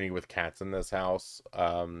long journey with cats in this house,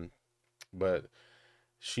 but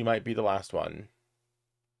she might be the last one.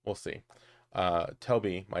 We'll see.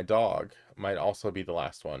 Toby, my dog, might also be the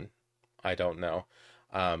last one. I don't know.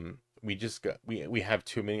 We just got we have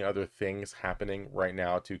too many other things happening right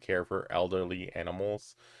now to care for elderly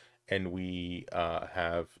animals, and we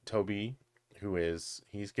have Toby,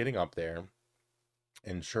 he's getting up there,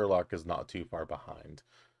 and Sherlock is not too far behind.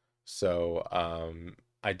 So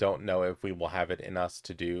I don't know if we will have it in us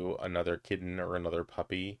to do another kitten or another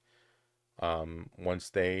puppy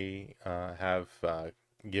once they have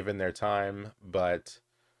given their time, but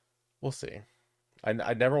we'll see.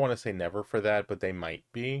 I never want to say never for that, but they might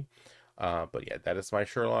be. But yeah, that is my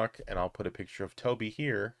Sherlock, and I'll put a picture of Toby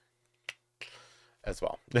here as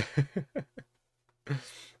well.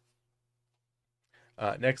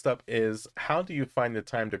 Next up is, how do you find the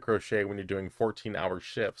time to crochet when you're doing 14-hour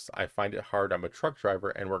shifts? I find it hard. I'm a truck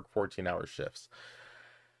driver and work 14-hour shifts.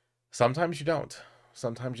 Sometimes you don't.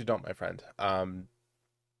 Sometimes you don't, my friend.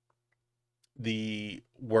 The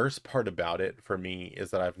worst part about it for me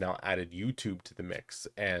is that I've now added YouTube to the mix.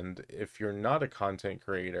 And if you're not a content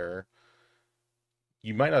creator,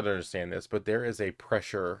 you might not understand this, but there is a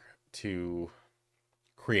pressure to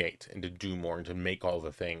create and to do more and to make all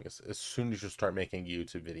the things as soon as you start making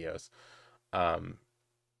YouTube videos. Um,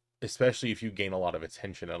 Especially if you gain a lot of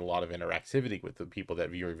attention and a lot of interactivity with the people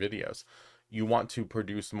that view your videos. You want to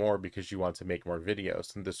produce more because you want to make more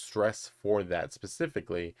videos. And the stress for that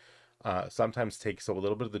specifically sometimes takes a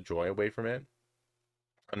little bit of the joy away from it.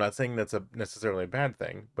 I'm not saying that's necessarily a bad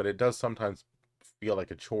thing, but it does sometimes feel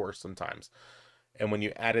like a chore sometimes. And when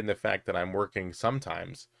you add in the fact that I'm working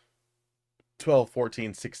sometimes 12,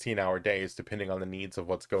 14, 16-hour days, depending on the needs of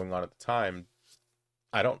what's going on at the time,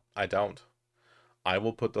 I don't. I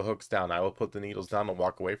will put the hooks down. I will put the needles down and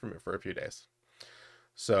walk away from it for a few days.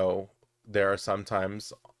 So there are some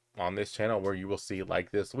times on this channel where you will see,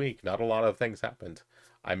 like this week, not a lot of things happened.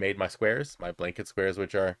 I made my squares, my blanket squares,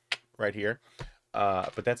 which are right here.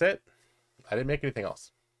 But that's it. I didn't make anything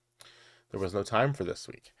else. There was no time for this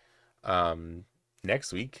week.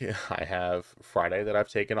 Next week, I have Friday that I've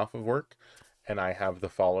taken off of work, and I have the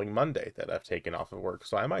following Monday that I've taken off of work.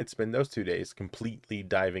 So I might spend those 2 days completely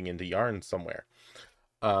diving into yarn somewhere.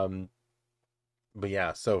 Um, but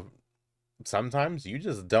yeah, so sometimes you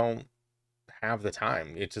just don't have the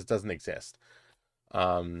time. It just doesn't exist.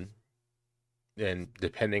 Um, and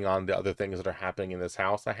depending on the other things that are happening in this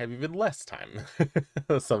house, I have even less time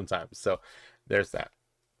sometimes. So there's that.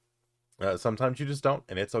 Sometimes you just don't,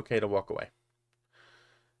 and it's okay to walk away.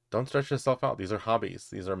 Don't stress yourself out. These are hobbies.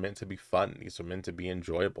 These are meant to be fun. These are meant to be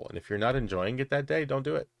enjoyable. And if you're not enjoying it that day, don't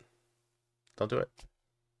do it. Don't do it.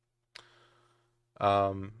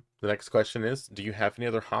 The next question is, do you have any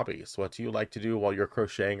other hobbies? What do you like to do while you're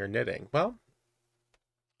crocheting or knitting? Well,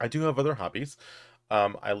 I do have other hobbies.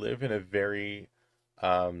 I live in a very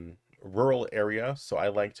rural area, so I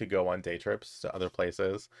like to go on day trips to other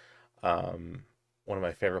places. One of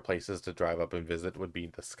my favorite places to drive up and visit would be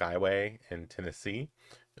the Skyway in Tennessee.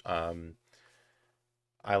 Um,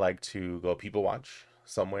 I like to go people watch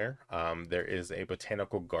somewhere. There is a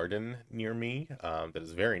botanical garden near me, that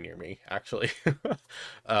is very near me, actually.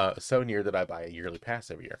 So near that I buy a yearly pass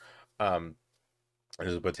every year. Um,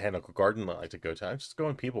 there's a botanical garden that I like to go to. I just go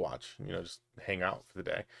and people watch, just hang out for the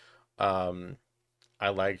day. Um, I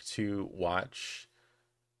like to watch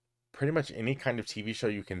pretty much any kind of TV show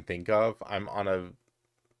you can think of. I'm on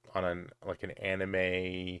an like an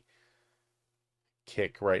anime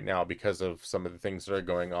kick right now because of some of the things that are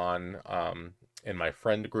going on in my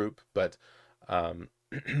friend group. But um,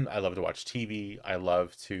 I love to watch TV. I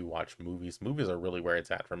love to watch movies. Movies are really where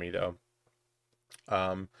it's at for me, though.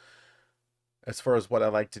 Um, as far as what I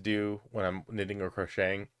like to do when I'm knitting or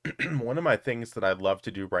crocheting, one of my things that I love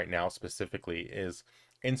to do right now specifically is,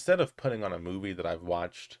 instead of putting on a movie that I've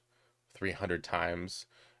watched 300 times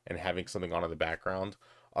and having something on in the background,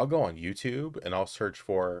 I'll go on YouTube and I'll search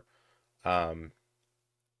for um,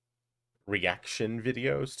 reaction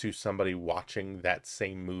videos to somebody watching that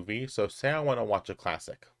same movie. So say I want to watch a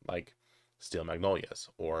classic like Steel Magnolias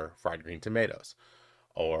or Fried Green Tomatoes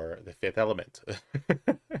or The Fifth Element.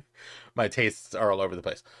 My tastes are all over the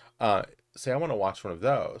place. Uh, Say I want to watch one of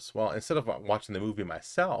those. Well, instead of watching the movie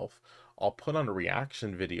myself, I'll put on a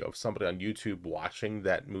reaction video of somebody on YouTube watching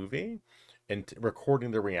that movie and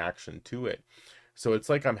recording the reaction to it. So it's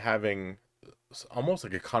like I'm having almost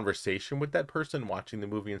like a conversation with that person watching the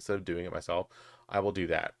movie instead of doing it myself. I will do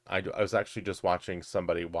that. I was actually just watching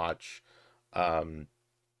somebody watch um,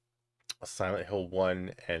 Silent Hill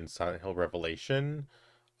 1 and Silent Hill Revelation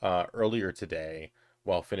earlier today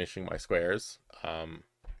while finishing my squares.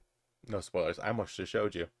 No spoilers. I almost just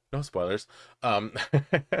showed you. No spoilers. Um,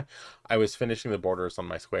 I was finishing the borders on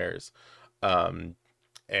my squares. Um,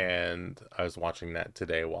 and I was watching that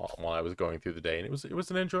today while I was going through the day, and it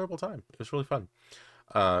was an enjoyable time. It was really fun.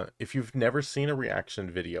 If you've never seen a reaction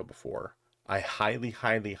video before, I highly,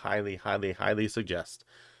 highly, highly, highly, highly suggest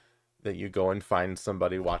that you go and find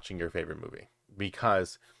somebody watching your favorite movie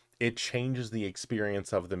because it changes the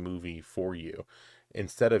experience of the movie for you.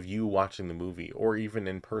 Instead of you watching the movie or even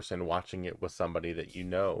in person watching it with somebody that you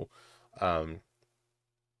know, um,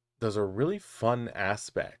 there's a really fun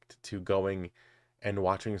aspect to going and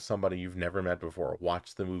watching somebody you've never met before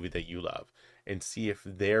watch the movie that you love and see if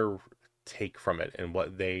their take from it and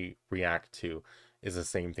what they react to is the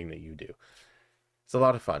same thing that you do. It's a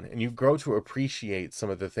lot of fun, and you grow to appreciate some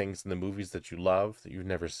of the things in the movies that you love that you've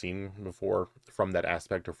never seen before from that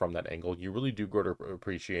aspect or from that angle. You really do grow to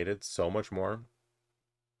appreciate it so much more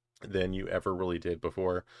than you ever really did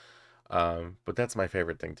before. But that's my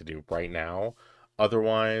favorite thing to do right now.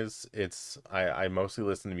 Otherwise, I mostly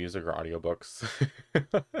listen to music or audiobooks.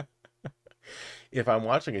 If I'm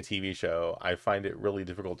watching a TV show, I find it really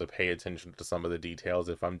difficult to pay attention to some of the details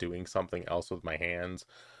if I'm doing something else with my hands.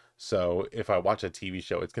 So if I watch a TV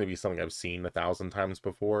show, it's going to be something I've seen 1,000 times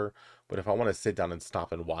before. But if I want to sit down and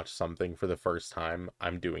stop and watch something for the first time,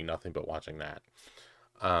 I'm doing nothing but watching that.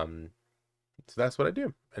 Um, so that's what I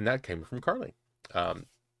do. And that came from Carly. Um,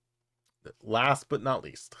 Last but not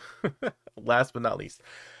least, last but not least,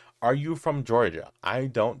 are you from Georgia? I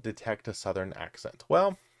don't detect a Southern accent.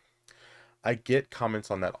 Well, I get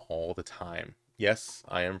comments on that all the time. Yes,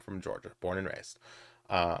 I am from Georgia, born and raised.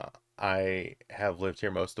 Uh, I have lived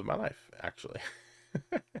here most of my life, actually.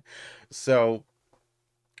 So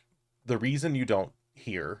the reason you don't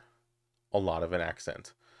hear a lot of an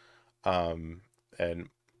accent, um, and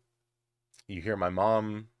you hear my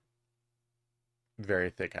mom, very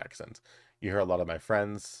thick accent. You hear a lot of my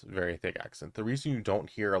friends, very thick accent. The reason you don't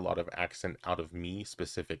hear a lot of accent out of me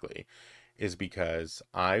specifically is because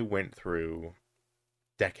I went through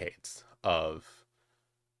decades of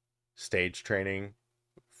stage training,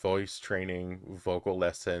 voice training, vocal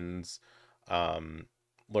lessons, um,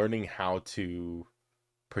 learning how to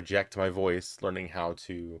project my voice, learning how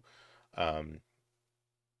to um,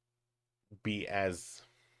 be as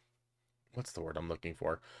what's the word I'm looking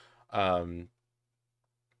for? Um,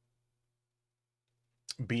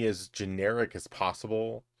 be as generic as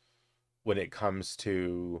possible when it comes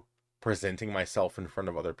to presenting myself in front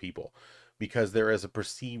of other people because there is a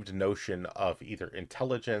perceived notion of either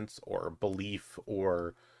intelligence or belief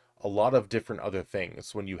or a lot of different other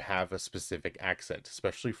things when you have a specific accent,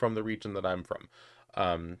 especially from the region that I'm from.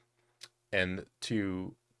 Um, and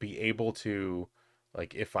to be able to,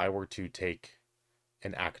 like, if I were to take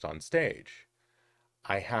an act on stage,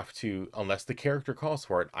 I have to, unless the character calls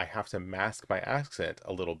for it, I have to mask my accent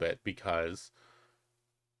a little bit because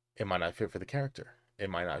it might not fit for the character. It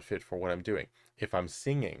might not fit for what I'm doing. If I'm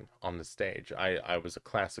singing on the stage, I was a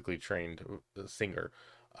classically trained singer.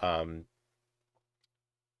 Um,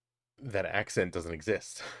 that accent doesn't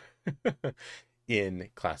exist in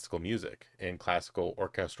classical music, in classical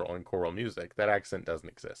orchestral and choral music. That accent doesn't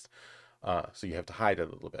exist. So you have to hide it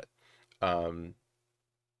a little bit. Um,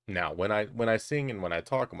 Now, when I sing and when I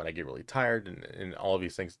talk and when I get really tired and all of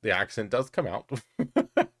these things, the accent does come out.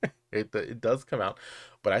 It does come out,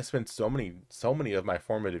 but I spent so many of my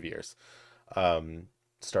formative years, um,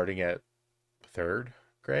 starting at third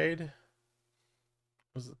grade, it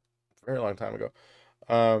was a very long time ago,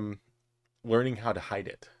 um, learning how to hide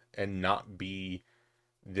it and not be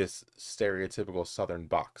this stereotypical Southern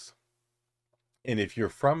box. And if you're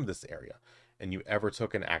from this area and you ever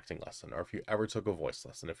took an acting lesson, or if you ever took a voice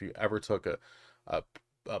lesson, if you ever took a,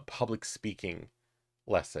 a public speaking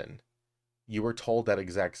lesson, you were told that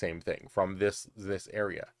exact same thing from this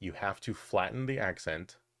area. You have to flatten the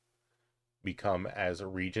accent, become as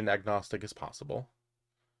region agnostic as possible,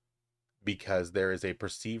 because there is a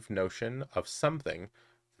perceived notion of something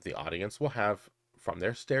that the audience will have from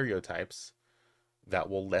their stereotypes that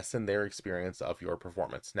will lessen their experience of your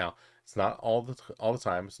performance. Now, it's not all the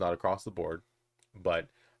time, it's not across the board, but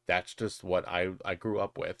that's just what I grew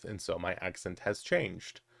up with, and so my accent has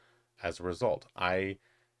changed as a result. I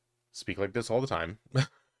speak like this all the time.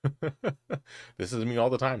 This is me all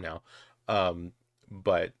the time now.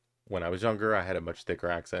 But when I was younger, I had a much thicker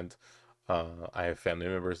accent. I have family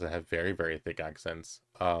members that have very, very thick accents.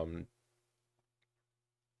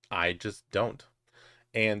 I just don't.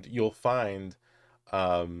 And you'll find,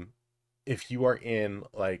 um, if you are in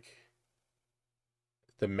like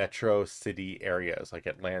the metro city areas like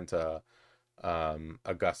Atlanta,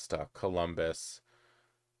 Augusta, Columbus,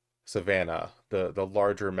 Savannah, the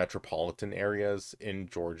larger metropolitan areas in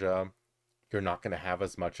Georgia, you're not going to have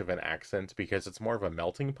as much of an accent because it's more of a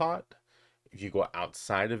melting pot. If you go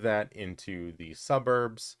outside of that into the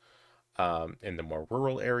suburbs, in the more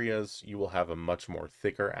rural areas, you will have a much more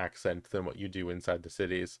thicker accent than what you do inside the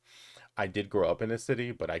cities. I did grow up in a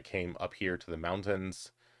city, but I came up here to the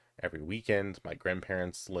mountains every weekend. My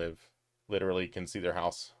grandparents live literally can see their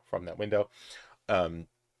house from that window. Um,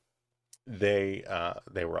 they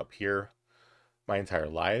were up here my entire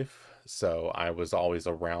life, so I was always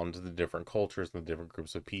around the different cultures and the different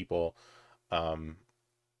groups of people. Um,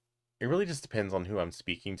 it really just depends on who I'm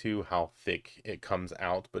speaking to, how thick it comes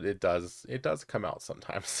out, but it does come out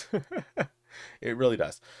sometimes. It really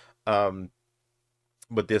does. Um,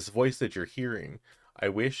 but this voice that you're hearing, I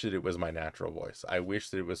wish that it was my natural voice. I wish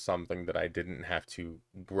that it was something that I didn't have to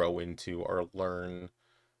grow into or learn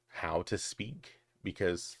how to speak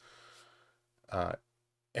because uh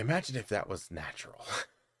imagine if that was natural.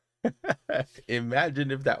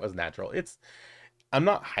 Imagine if that was natural. I'm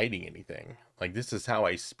not hiding anything. Like this is how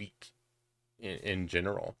I speak in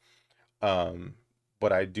general. Um,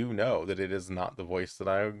 but I do know that it is not the voice that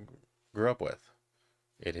I grew up with.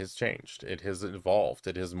 It has changed. It has evolved.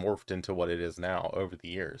 It has morphed into what it is now over the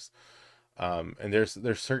years. And there's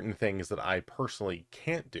certain things that I personally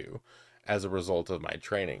can't do as a result of my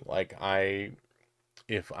training. Like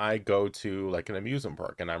if I go to like an amusement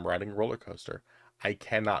park and I'm riding a roller coaster, I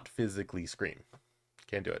cannot physically scream.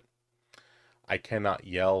 Can't do it. I cannot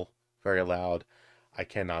yell very loud. I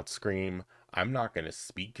cannot scream. I'm not going to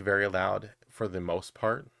speak very loud for the most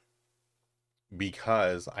part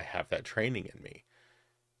because I have that training in me.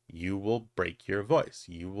 You will break your voice.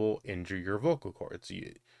 You will injure your vocal cords.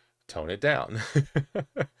 You tone it down.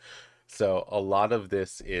 So a lot of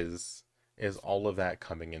this is all of that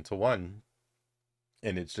coming into one,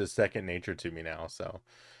 and it's just second nature to me now. So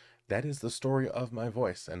that is the story of my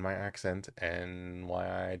voice and my accent and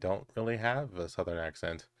why I don't really have a southern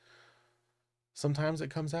accent. Sometimes it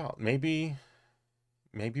comes out. Maybe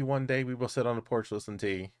one day we will sit on a porch, listen to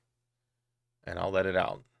tea, and I'll let it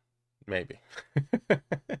out. Maybe.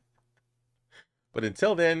 But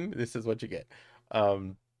until then, this is what you get.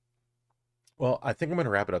 Um, well, I think I'm going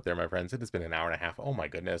to wrap it up there, my friends. It has been an hour and a half. Oh my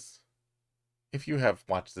goodness. If you have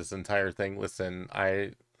watched this entire thing, listen,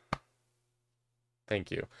 I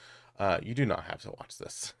thank you. You do not have to watch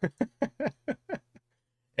this.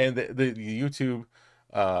 And the YouTube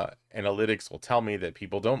analytics will tell me that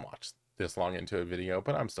people don't watch this long into a video,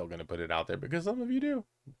 but I'm still going to put it out there because some of you do.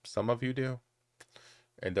 Some of you do.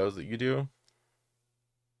 And those that you do,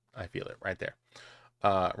 I feel it right there.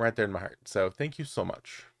 Right there in my heart. So thank you so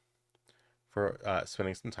much for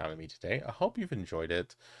spending some time with me today. I hope you've enjoyed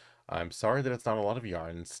it. I'm sorry that it's not a lot of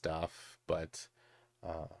yarn stuff, but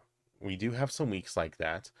we do have some weeks like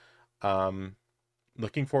that.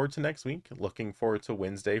 Looking forward to next week. Looking forward to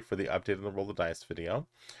Wednesday for the update on the Roll the Dice video.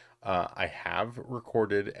 I have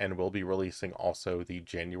recorded and will be releasing also the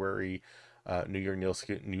January New Year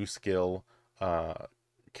New Skill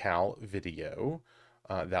Cal video.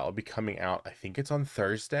 That will be coming out. I think it's on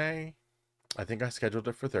Thursday. I think I scheduled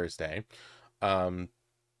it for Thursday.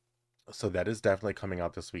 So that is definitely coming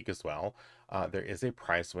out this week as well. There is a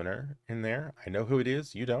prize winner in there. I know who it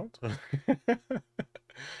is. You don't.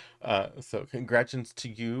 So congratulations to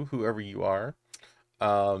you, whoever you are.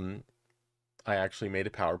 I actually made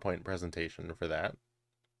a PowerPoint presentation for that.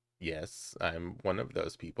 Yes, I'm one of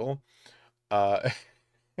those people. Uh,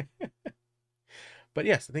 but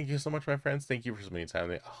yes, thank you so much, my friends. Thank you for spending time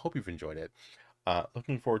with me. I hope you've enjoyed it.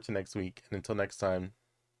 Looking forward to next week. And until next time,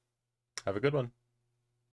 have a good one.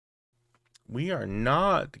 We are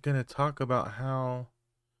not going to talk about how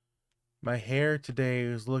my hair today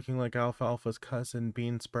is looking like Alfalfa's cousin,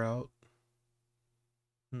 Bean Sprout.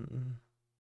 Mm-mm.